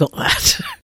got that.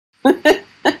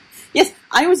 Yes,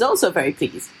 I was also very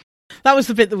pleased. That was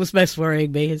the bit that was most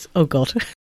worrying me. Is oh god.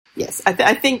 Yes,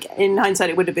 I think in hindsight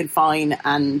it would have been fine,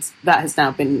 and that has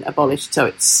now been abolished, so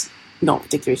it's not a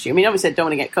particular issue. I mean, obviously I don't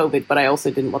want to get COVID, but I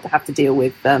also didn't want to have to deal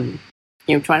with, trying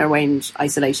to arrange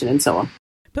isolation and so on.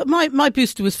 But my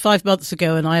booster was 5 months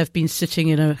ago, and I have been sitting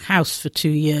in a house for 2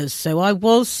 years, so I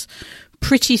was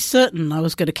pretty certain I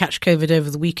was going to catch COVID over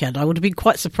the weekend. I would have been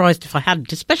quite surprised if I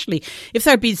hadn't, especially if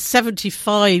there had been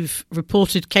 75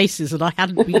 reported cases and I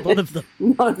hadn't been one of them.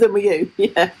 None of them were you,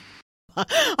 yeah.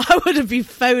 I would have been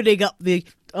phoning up the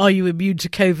are you immune to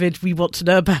COVID? We want to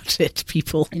know about it,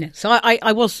 people. So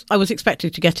I was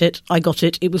expecting to get it. I got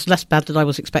it. It was less bad than I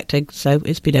was expecting, so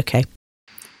it's been okay.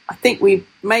 I think we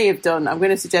may have done, I'm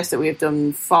going to suggest that we have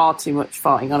done far too much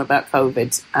farting on about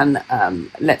COVID,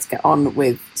 and let's get on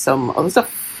with some other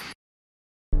stuff.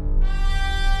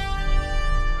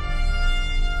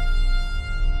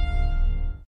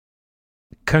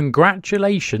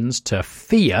 Congratulations to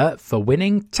Fia for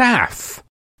winning TAF.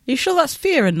 You sure that's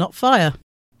fear and not fire?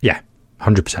 Yeah,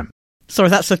 100%. Sorry,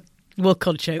 that's a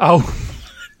Worldcon joke. Oh,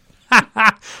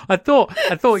 I thought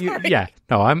you. Sorry. Yeah,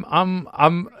 no,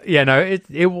 I'm. Yeah, no, it.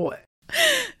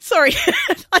 Sorry,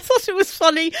 I thought it was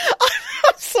funny.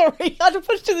 I'm sorry. I'd have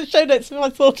put it in the show notes if I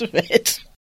thought of it.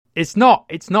 It's not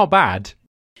bad.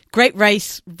 Great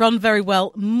race, run very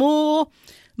well. More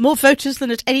voters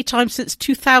than at any time since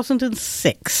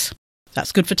 2006.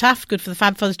 That's good for TAF, good for the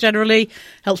fan funds generally,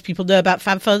 helps people know about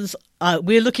fan funds.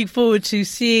 We're looking forward to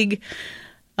seeing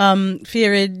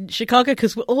Fia in Chicago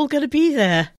because we're all going to be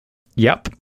there. Yep.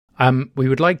 We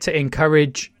would like to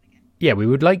encourage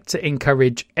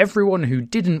everyone who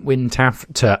didn't win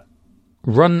TAF to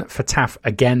run for TAF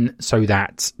again so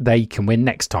that they can win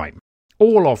next time.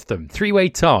 All of them, 3-way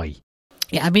tie.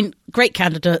 Yeah, I mean, great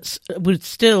candidates. Would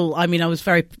still, I mean, I was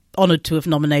very honoured to have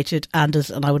nominated Anders,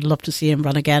 and I would love to see him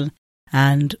run again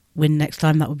and win next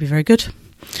time. That would be very good.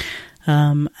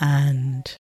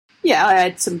 And yeah, I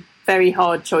had some very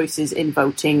hard choices in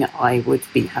voting. I would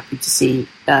be happy to see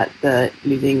the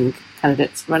losing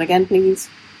candidates run again, please.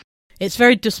 It's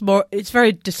very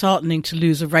disheartening to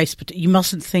lose a race, but you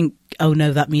mustn't think, oh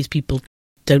no, that means people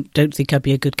don't think I'd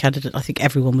be a good candidate. I think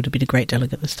everyone would have been a great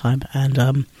delegate this time,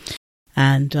 and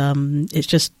it's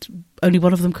just only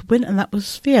one of them could win, and that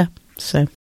was Fia. So.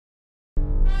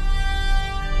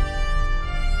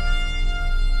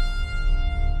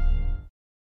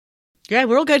 Yeah,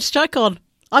 we're all going to StrikeCon.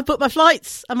 I've booked my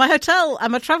flights and my hotel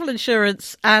and my travel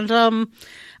insurance, and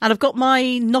I've got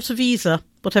my not a visa,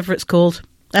 whatever it's called,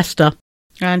 ESTA.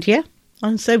 And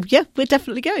so we're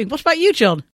definitely going. What about you,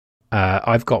 John?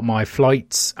 I've got my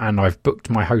flights and I've booked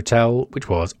my hotel, which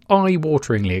was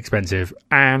eye-wateringly expensive,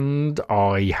 and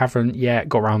I haven't yet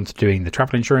got around to doing the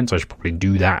travel insurance. I should probably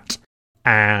do that.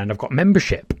 And I've got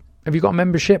membership. Have you got a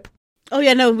membership? Oh,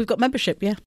 yeah, no, we've got membership,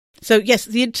 yeah. So, yes,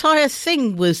 the entire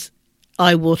thing was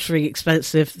eye-watering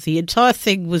expensive. The entire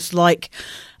thing was like,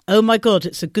 oh, my God,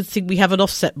 it's a good thing we have an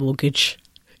offset mortgage.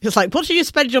 It's like, what do you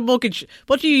spend your mortgage?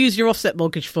 What do you use your offset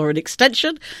mortgage for? An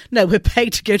extension? No, we're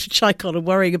paying to go to ChiCon and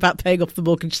worrying about paying off the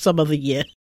mortgage some other year.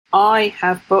 I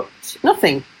have booked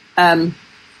nothing. Bought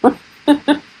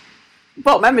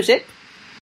membership.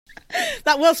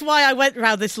 That was why I went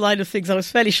around this line of things. I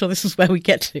was fairly sure this is where we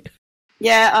get to.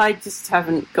 Yeah, I just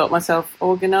haven't got myself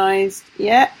organised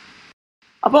yet.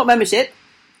 I bought membership.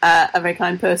 A very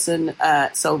kind person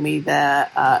sold me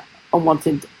their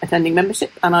unwanted attending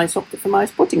membership, and I swapped it for my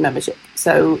sporting membership.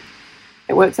 So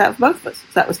it works out for both of us. So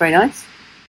that was very nice.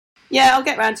 Yeah, I'll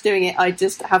get around to doing it. I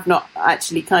just have not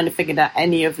actually kind of figured out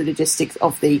any of the logistics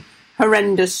of the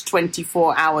horrendous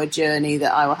 24-hour journey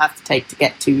that I will have to take to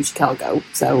get to Chicago.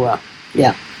 So,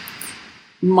 yeah,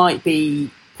 might be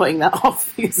putting that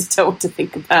off because I don't want to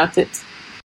think about it.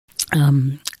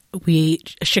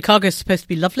 Chicago's supposed to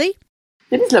be lovely.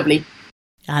 It is lovely.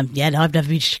 Yeah, no, I've never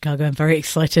been to Chicago. I'm very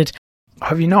excited.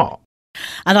 Have you not?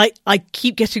 And I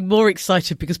keep getting more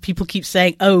excited because people keep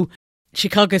saying, oh,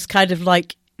 Chicago's kind of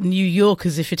like New York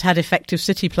as if it had effective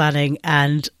city planning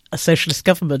and a socialist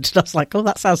government. And I was like, oh,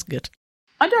 that sounds good.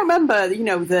 I don't remember,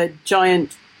 the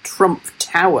giant Trump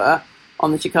Tower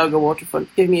on the Chicago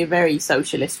waterfront giving me a very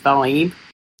socialist vibe.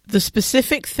 The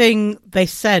specific thing they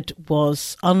said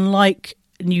was, unlike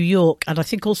New York, and I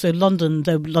think also London,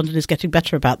 though London is getting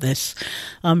better about this,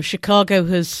 Chicago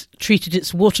has treated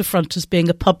its waterfront as being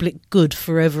a public good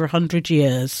for over 100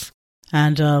 years.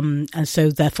 And so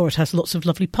therefore it has lots of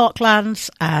lovely parklands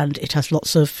and it has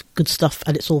lots of good stuff,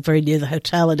 and it's all very near the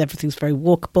hotel and everything's very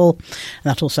walkable. And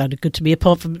that all sounded good to me,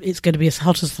 apart from it's going to be as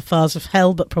hot as the fires of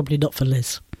hell, but probably not for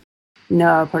Liz.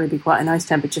 No, it'll probably be quite a nice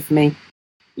temperature for me.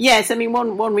 Yes, I mean,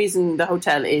 one reason the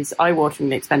hotel is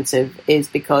eye-wateringly expensive is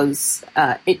because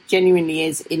it genuinely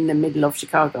is in the middle of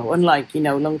Chicago. Unlike,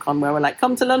 LondCon, where we're like,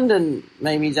 come to London,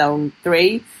 maybe zone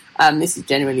 3. This is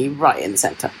generally right in the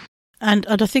centre. And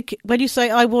I think when you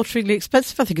say eye-wateringly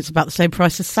expensive, I think it's about the same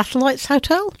price as Satellite's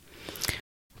hotel,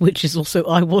 which is also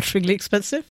eye-wateringly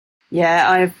expensive.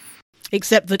 Yeah,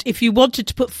 Except that if you wanted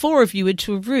to put 4 of you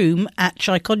into a room at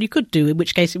ChiCon, you could do, in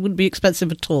which case it wouldn't be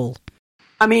expensive at all.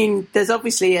 I mean, there's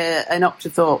obviously an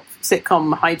Octothorpe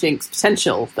sitcom hijinks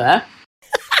potential there.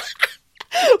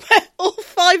 Where all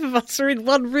 5 5 of us are in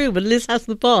one room and Liz has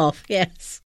the bath.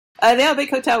 Yes. They are big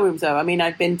hotel rooms, though. I mean,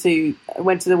 went to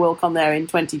the Worldcon there in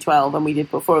 2012, and we did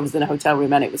put 4 of us in a hotel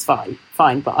room, and it was fine.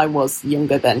 But I was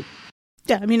younger then.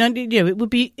 Yeah, I mean, it would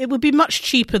be much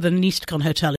cheaper than an EastCon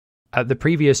hotel. At the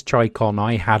previous TriCon,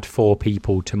 I had 4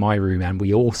 people to my room, and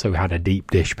we also had a deep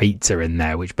dish pizza in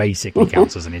there, which basically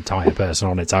counts as an entire person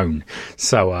on its own.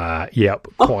 So, yep,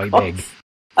 quite big.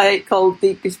 I ate cold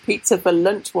deep dish pizza for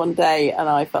lunch one day, and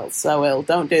I felt so ill.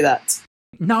 Don't do that.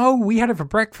 No, we had it for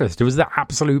breakfast. It was the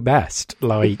absolute best.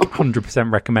 Like,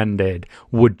 100% recommended.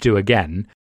 Would do again.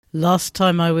 Last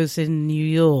time I was in New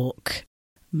York,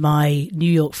 my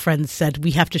New York friend said,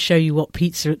 we have to show you what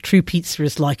true pizza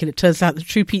is like. And it turns out the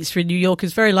true pizza in New York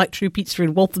is very like true pizza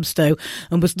in Walthamstow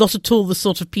and was not at all the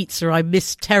sort of pizza I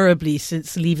missed terribly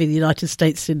since leaving the United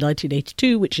States in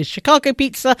 1982, which is Chicago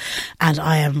pizza. And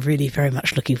I am really very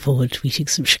much looking forward to eating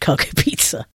some Chicago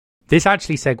pizza. This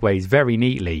actually segues very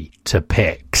neatly to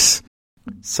picks.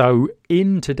 So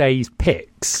in today's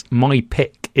picks, my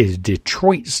pick is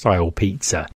Detroit-style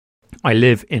pizza. I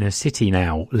live in a city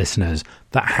now, listeners,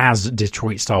 that has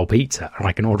Detroit-style pizza, and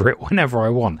I can order it whenever I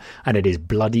want, and it is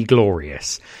bloody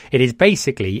glorious. It is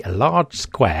basically a large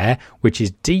square, which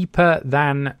is deeper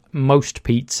than most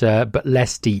pizza, but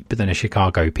less deep than a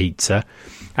Chicago pizza,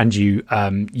 and you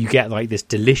get like this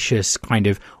delicious kind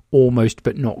of almost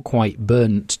but not quite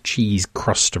burnt cheese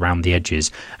crust around the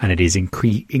edges, and it is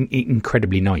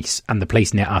incredibly nice. And the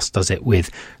place near us does it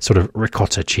with sort of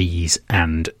ricotta cheese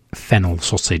and fennel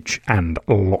sausage and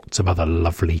lots of other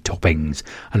lovely toppings,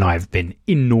 and I've been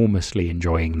enormously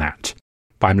enjoying that.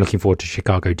 But I'm looking forward to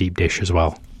Chicago deep dish as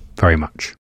well, very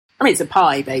much. I mean, it's a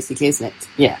pie basically, isn't it?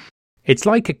 Yeah, it's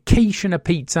like a quiche and a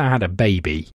pizza had a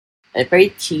baby. A very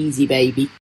cheesy baby.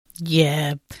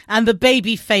 Yeah, and the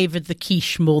baby favoured the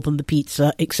quiche more than the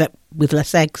pizza, except with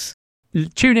less eggs.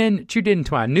 Tune in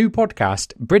to our new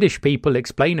podcast, British People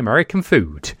Explain American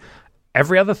Food,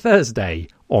 every other Thursday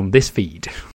on this feed.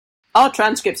 Our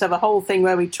transcripts have a whole thing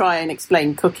where we try and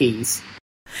explain cookies.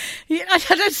 Yeah,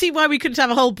 I don't see why we couldn't have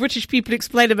a whole British People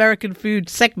Explain American Food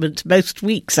segment most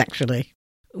weeks, actually.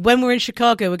 When we're in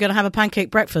Chicago, we're going to have a pancake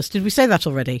breakfast. Did we say that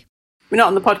already? We're not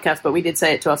on the podcast, but we did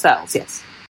say it to ourselves, yes.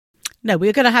 No,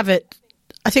 we're going to have it.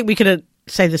 I think we could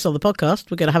say this on the podcast.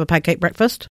 We're going to have a pancake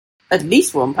breakfast. At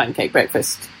least one pancake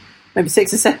breakfast. Maybe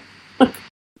 6 or 7.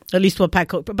 At least one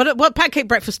pancake. But what pancake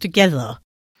breakfast together?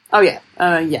 Oh, yeah.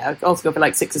 I'd also go for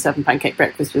like 6 or 7 pancake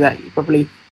breakfasts with that. You probably...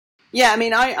 Yeah, I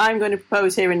mean, I'm going to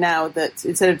propose here and now that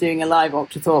instead of doing a live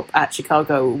Octothorpe at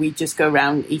Chicago, we just go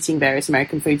around eating various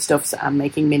American foodstuffs and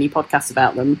making mini podcasts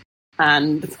about them.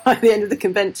 And by the end of the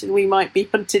convention, we might be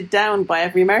hunted down by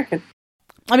every American.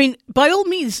 I mean, by all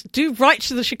means, do write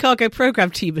to the Chicago programme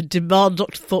team and demand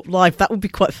Dr. Thorpe live. That would be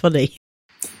quite funny.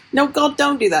 No, God,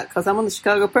 don't do that, because I'm on the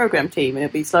Chicago programme team and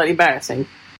it'd be slightly embarrassing.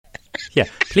 Yeah,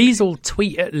 please all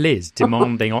tweet at Liz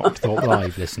demanding Octothorpe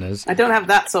live, listeners. I don't have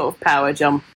that sort of power,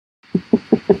 John.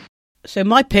 So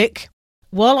my pick,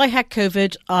 while I had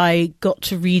COVID, I got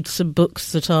to read some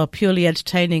books that are purely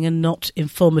entertaining and not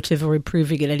informative or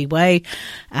improving in any way.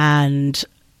 And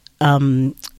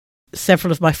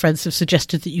several of my friends have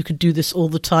suggested that you can do this all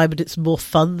the time and it's more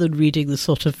fun than reading the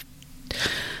sort of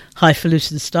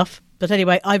highfalutin stuff. But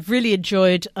anyway, I've really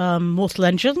enjoyed Mortal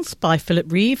Engines by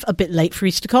Philip Reeve, a bit late for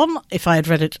EasterCon. If I had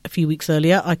read it a few weeks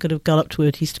earlier, I could have gone up to it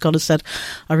at EasterCon and said,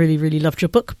 I really, really loved your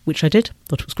book, which I did.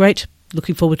 Thought it was great.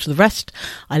 Looking forward to the rest.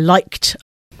 I like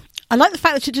the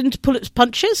fact that it didn't pull its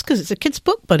punches, because it's a kid's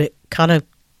book, but it kind of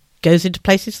goes into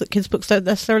places that kids' books don't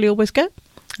necessarily always go.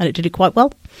 And it did it quite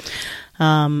well.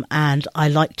 And I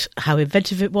liked how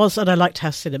inventive it was, and I liked how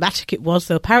cinematic it was,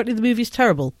 though apparently the movie's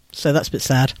terrible, so that's a bit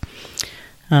sad.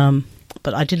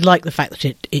 But I did like the fact that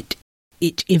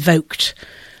it evoked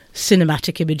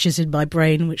cinematic images in my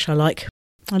brain, which I like.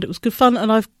 And it was good fun,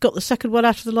 and I've got the second one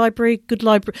out of the library. Good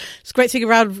library. It's a great thing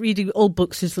around reading old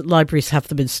books is that libraries have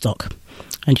them in stock,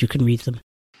 and you can read them.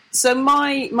 So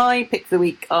my pick of the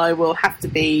week, I will have to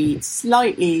be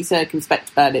slightly circumspect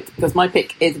about it, because my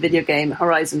pick is the video game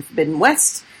Horizon Forbidden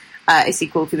West, a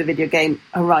sequel to the video game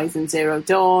Horizon Zero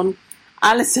Dawn.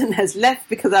 Alison has left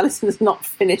because Alison has not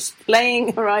finished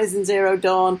playing Horizon Zero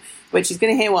Dawn, but she's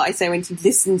going to hear what I say when she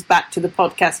listens back to the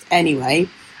podcast anyway.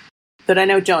 But I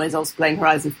know John is also playing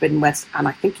Horizon Forbidden West, and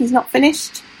I think he's not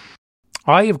finished.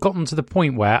 I have gotten to the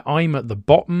point where I'm at the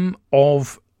bottom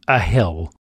of a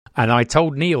hill. And I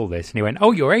told Neil this, and he went,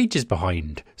 oh, you're ages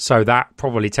behind. So that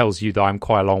probably tells you that I'm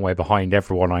quite a long way behind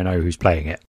everyone I know who's playing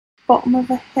it. Bottom of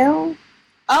a hill?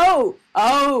 Oh,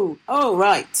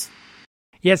 right.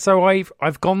 Yeah, so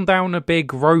I've gone down a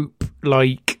big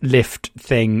rope-like lift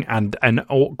thing, and an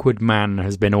awkward man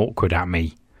has been awkward at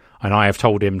me. and I have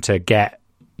told him to get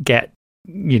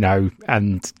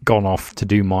and gone off to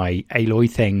do my Aloy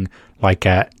thing like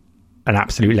an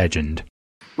absolute legend.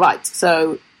 Right,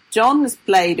 so John has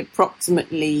played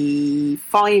approximately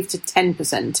 5 to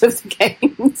 10% of the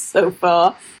game so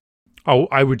far. Oh,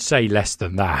 I would say less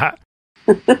than that.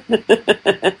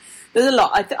 There's a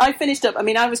lot. I finished up. I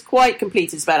mean, I was quite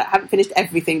completed about it. I haven't finished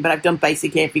everything, but I've done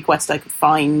basically every quest I could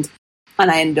find,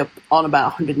 and I end up on about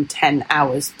 110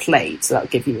 hours played. So that'll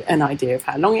give you an idea of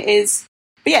how long it is.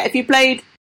 But yeah, if you played,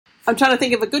 I'm trying to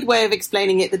think of a good way of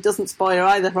explaining it that doesn't spoil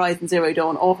either Horizon Zero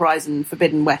Dawn or Horizon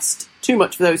Forbidden West too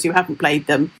much for those who haven't played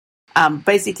them.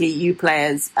 Basically, you play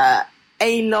as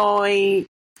Aloy,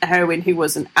 a heroine who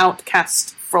was an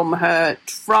outcast from her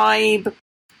tribe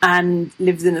and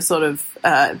lives in a sort of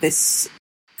this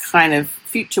kind of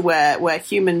future where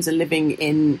humans are living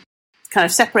in kind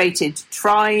of separated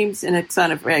tribes in a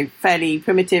kind of fairly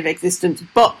primitive existence,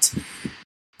 but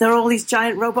there are all these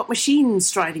giant robot machines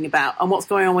striding about, and what's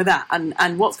going on with that?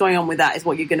 And what's going on with that is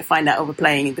what you're going to find out over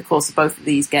playing in the course of both of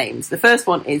these games. The first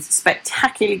one is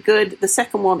spectacularly good. The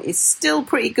second one is still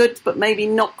pretty good, but maybe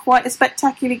not quite as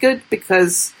spectacularly good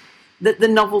because the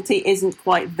novelty isn't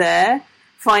quite there.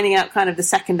 Finding out kind of the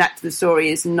second act of the story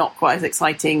is not quite as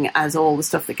exciting as all the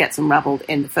stuff that gets unravelled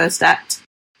in the first act.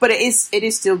 But it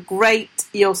is still great.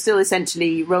 You're still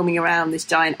essentially roaming around this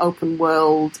giant open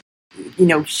world,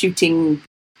 shooting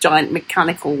giant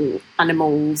mechanical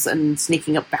animals and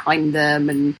sneaking up behind them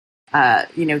and,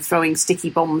 throwing sticky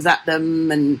bombs at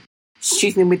them and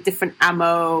shooting them with different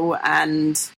ammo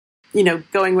and,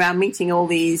 going around meeting all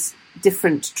these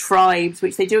different tribes,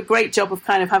 which they do a great job of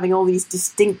kind of having all these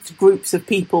distinct groups of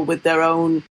people with their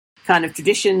own kind of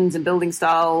traditions and building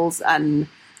styles and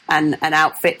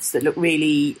outfits that look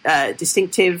really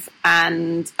distinctive.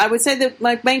 And I would say that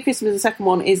my main criticism of the second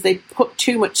one is they put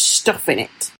too much stuff in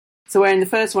it. So where in the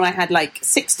first one I had like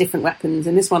 6 different weapons,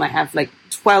 in this one I have like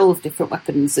 12 different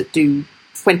weapons that do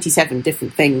 27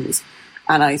 different things.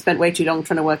 And I spent way too long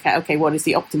trying to work out, okay, what is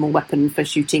the optimal weapon for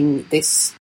shooting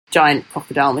this giant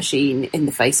crocodile machine in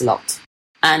the face a lot.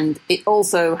 And it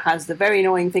also has the very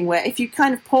annoying thing where if you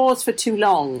kind of pause for too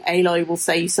long, Aloy will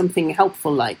say something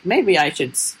helpful like, maybe I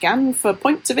should scan for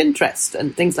points of interest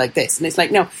and things like this. And it's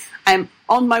like, no, I'm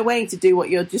on my way to do what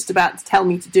you're just about to tell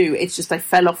me to do. It's just I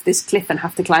fell off this cliff and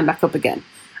have to climb back up again.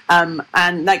 And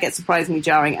that gets surprisingly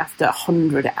jarring after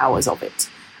 100 hours of it.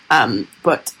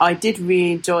 But I did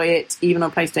really enjoy it, even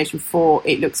on PlayStation 4.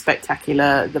 It looks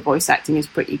spectacular. The voice acting is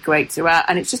pretty great throughout,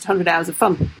 and it's just 100 hours of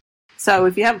fun. So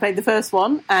if you haven't played the first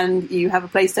one and you have a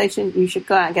PlayStation, you should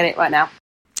go out and get it right now.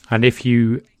 And if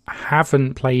you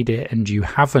haven't played it and you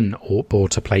haven't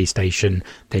bought a PlayStation,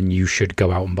 then you should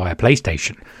go out and buy a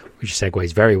PlayStation, which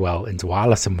segues very well into what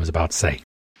Alison was about to say.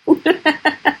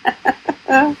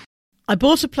 I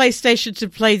bought a PlayStation to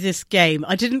play this game.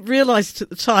 I didn't realise it at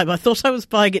the time. I thought I was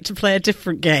buying it to play a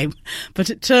different game. But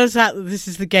it turns out that this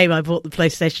is the game I bought the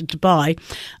PlayStation to buy.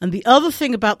 And the other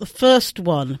thing about the first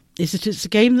one is that it's a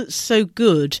game that's so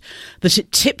good that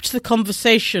it tipped the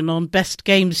conversation on Best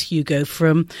Games Hugo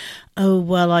from, oh,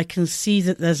 well, I can see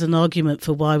that there's an argument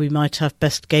for why we might have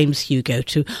Best Games Hugo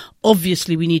to,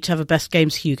 obviously, we need to have a Best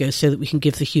Games Hugo so that we can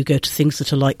give the Hugo to things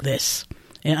that are like this.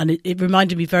 And it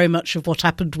reminded me very much of what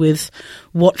happened with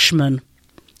Watchmen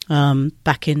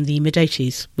back in the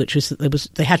mid-'80s, which was that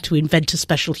they had to invent a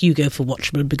special Hugo for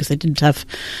Watchmen because they didn't have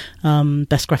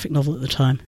Best Graphic Novel at the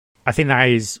time. I think that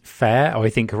is fair.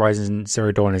 I think Horizon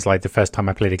Zero Dawn is like the first time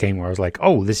I played a game where I was like,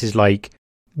 oh, this is like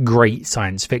great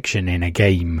science fiction in a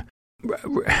game.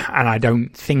 And I don't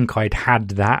think I'd had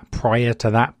that prior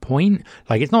to that point.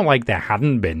 Like, it's not like there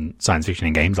hadn't been science fiction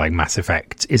in games, like Mass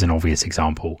Effect is an obvious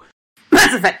example.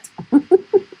 Mass Effect.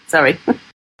 Sorry.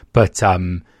 But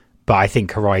I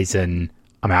think Horizon,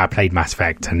 I mean, I played Mass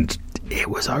Effect and it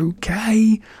was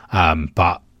okay.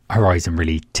 But Horizon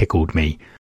really tickled me.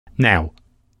 Now,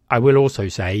 I will also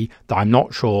say that I'm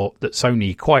not sure that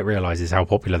Sony quite realises how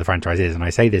popular the franchise is. And I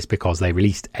say this because they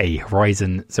released a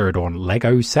Horizon Zero Dawn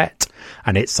Lego set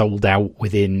and it sold out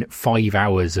within 5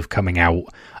 hours of coming out.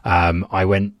 I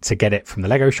went to get it from the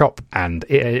Lego shop and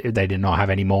they did not have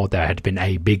any more. There had been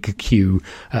a big queue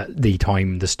at the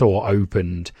time the store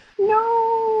opened.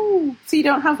 No! So you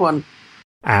don't have one?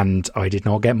 And I did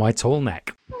not get my tall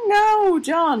neck. No,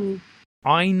 John!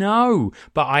 I know,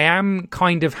 but I am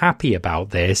kind of happy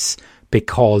about this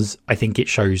because I think it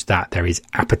shows that there is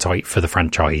appetite for the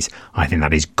franchise. I think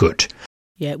that is good.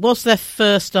 Yeah, it was their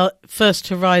first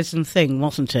Horizon thing,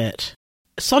 wasn't it?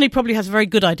 Sony probably has a very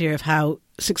good idea of how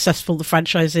successful the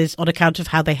franchise is on account of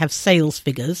how they have sales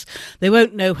figures. They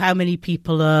won't know how many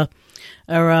people are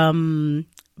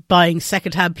buying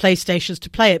second-hand PlayStations to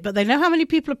play it, but they know how many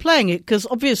people are playing it because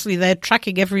obviously they're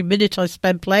tracking every minute I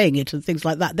spend playing it and things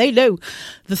like that. They know.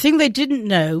 The thing they didn't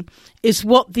know is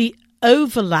what the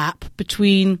overlap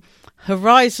between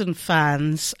Horizon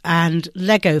fans and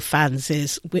Lego fans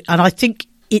is, and I think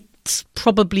it's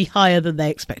probably higher than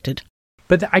they expected.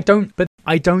 But I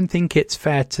don't think it's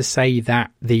fair to say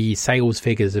that the sales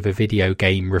figures of a video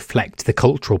game reflect the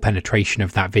cultural penetration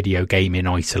of that video game in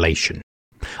isolation.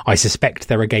 I suspect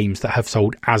there are games that have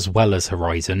sold as well as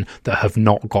Horizon that have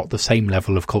not got the same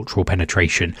level of cultural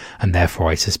penetration, and therefore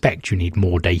I suspect you need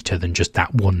more data than just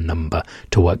that one number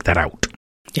to work that out.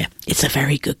 Yeah, it's a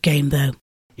very good game though.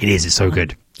 It is, it's so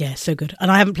good. Yeah, so good. And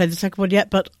I haven't played the second one yet,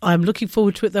 but I'm looking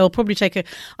forward to it. They'll probably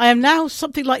I am now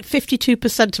something like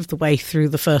 52% of the way through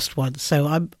the first one, so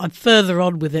I'm further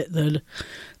on with it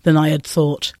than I had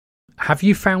thought. Have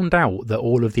you found out that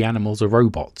all of the animals are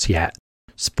robots yet?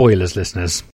 Spoilers,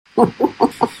 listeners.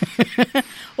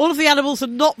 All of the animals are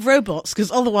not robots,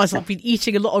 because otherwise I've been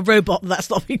eating a lot of robot, and that's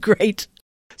not been great.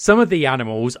 Some of the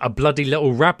animals are bloody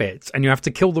little rabbits, and you have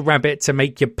to kill the rabbit to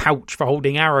make your pouch for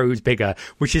holding arrows bigger,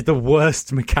 which is the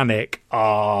worst mechanic.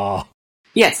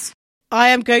 Yes. I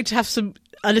am going to have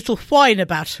a little whine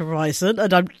about Horizon,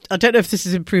 and I don't know if this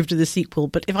is improved in the sequel,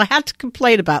 but if I had to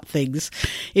complain about things,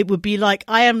 it would be like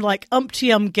I am like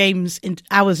games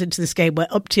hours into this game where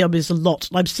is a lot,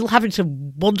 and I'm still having to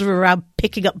wander around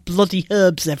picking up bloody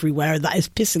herbs everywhere, and that is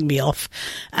pissing me off.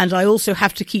 And I also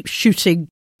have to keep shooting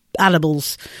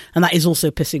animals, and that is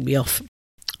also pissing me off,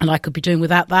 and I could be doing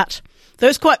without that. Though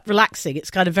it's quite relaxing,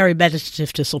 it's kind of very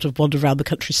meditative to sort of wander around the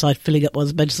countryside filling up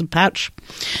one's medicine pouch,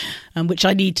 which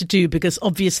I need to do because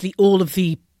obviously all of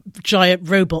the giant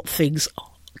robot things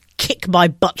kick my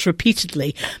butt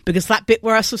repeatedly, because that bit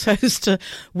where I was supposed to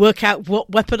work out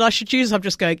what weapon I should use, I'm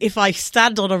just going, if I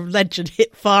stand on a ledge and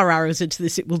hit fire arrows into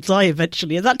this, it will die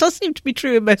eventually, and that does seem to be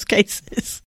true in most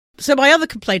cases. So my other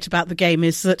complaint about the game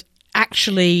is that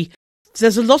actually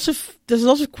there's a lot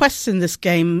of quests in this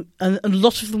game, and a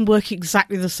lot of them work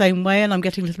exactly the same way, and I'm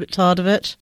getting a little bit tired of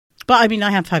it. But I mean,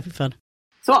 I am having fun.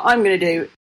 So what I'm going to do,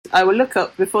 I will look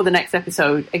up before the next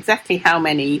episode exactly how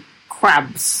many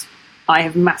crabs I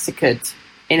have massacred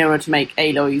in order to make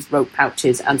Aloy's rope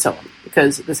pouches and so on,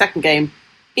 because the second game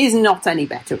is not any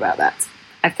better about that.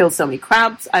 I've killed so many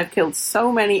crabs, I've killed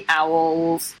so many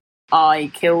owls,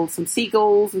 I killed some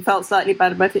seagulls and felt slightly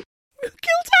bad about it. You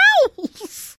killed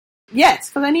owls? Yes,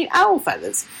 because I need owl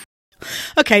feathers.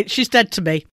 Okay, she's dead to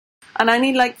me. And I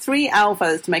need like 3 owl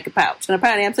feathers to make a pouch. And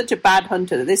apparently I'm such a bad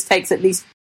hunter that this takes at least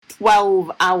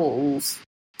 12 owls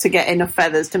to get enough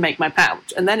feathers to make my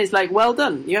pouch. And then it's like, well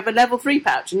done. You have a level 3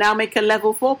 pouch. And now make a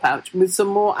level 4 pouch with some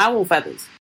more owl feathers.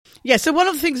 Yeah, so one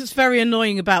of the things that's very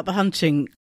annoying about the hunting...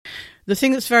 The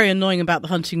thing that's very annoying about the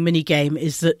hunting minigame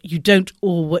is that you don't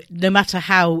always, no matter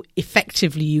how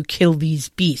effectively you kill these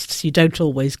beasts, you don't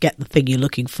always get the thing you're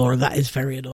looking for, and that is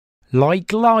very annoying.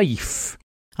 Like life.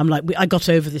 I'm like, I got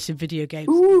over this in video games.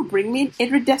 Ooh, bring me an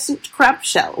iridescent crab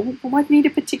shell. Ooh, why do you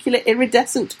need a particular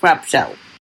iridescent crab shell?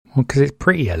 Well, because it's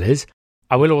prettier, Liz.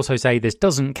 I will also say this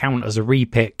doesn't count as a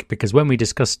repick because when we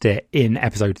discussed it in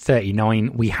episode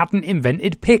 39, we hadn't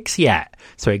invented picks yet.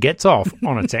 So it gets off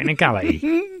on a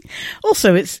technicality.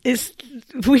 Also,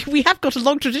 we have got a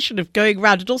long tradition of going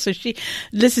around, and also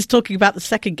Liz is talking about the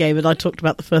second game and I talked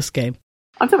about the first game.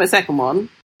 I'm talking about the second one.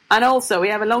 And also, we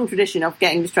have a long tradition of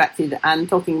getting distracted and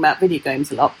talking about video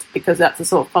games a lot because that's the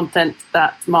sort of content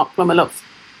that Mark Plummer loves.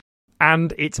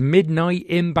 And it's midnight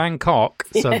in Bangkok,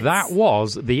 so yes. That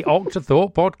was the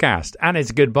Octothorpe podcast. And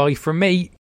it's goodbye from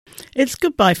me. It's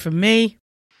goodbye from me.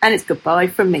 And it's goodbye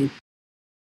from me.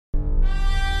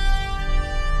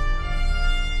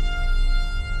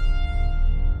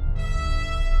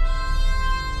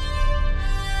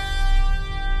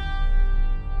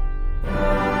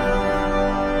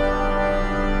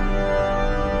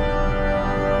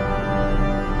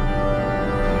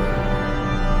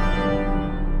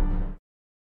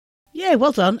 Yeah,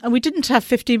 well done. And we didn't have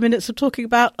 15 minutes of talking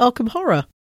about Arkham Horror.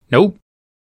 Nope.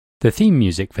 The theme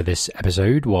music for this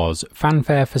episode was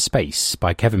Fanfare for Space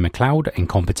by Kevin MacLeod and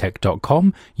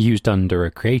Compotech.com, used under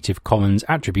a Creative Commons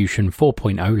Attribution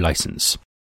 4.0 license.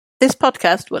 This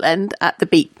podcast will end at the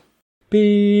beep.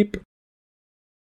 Beep.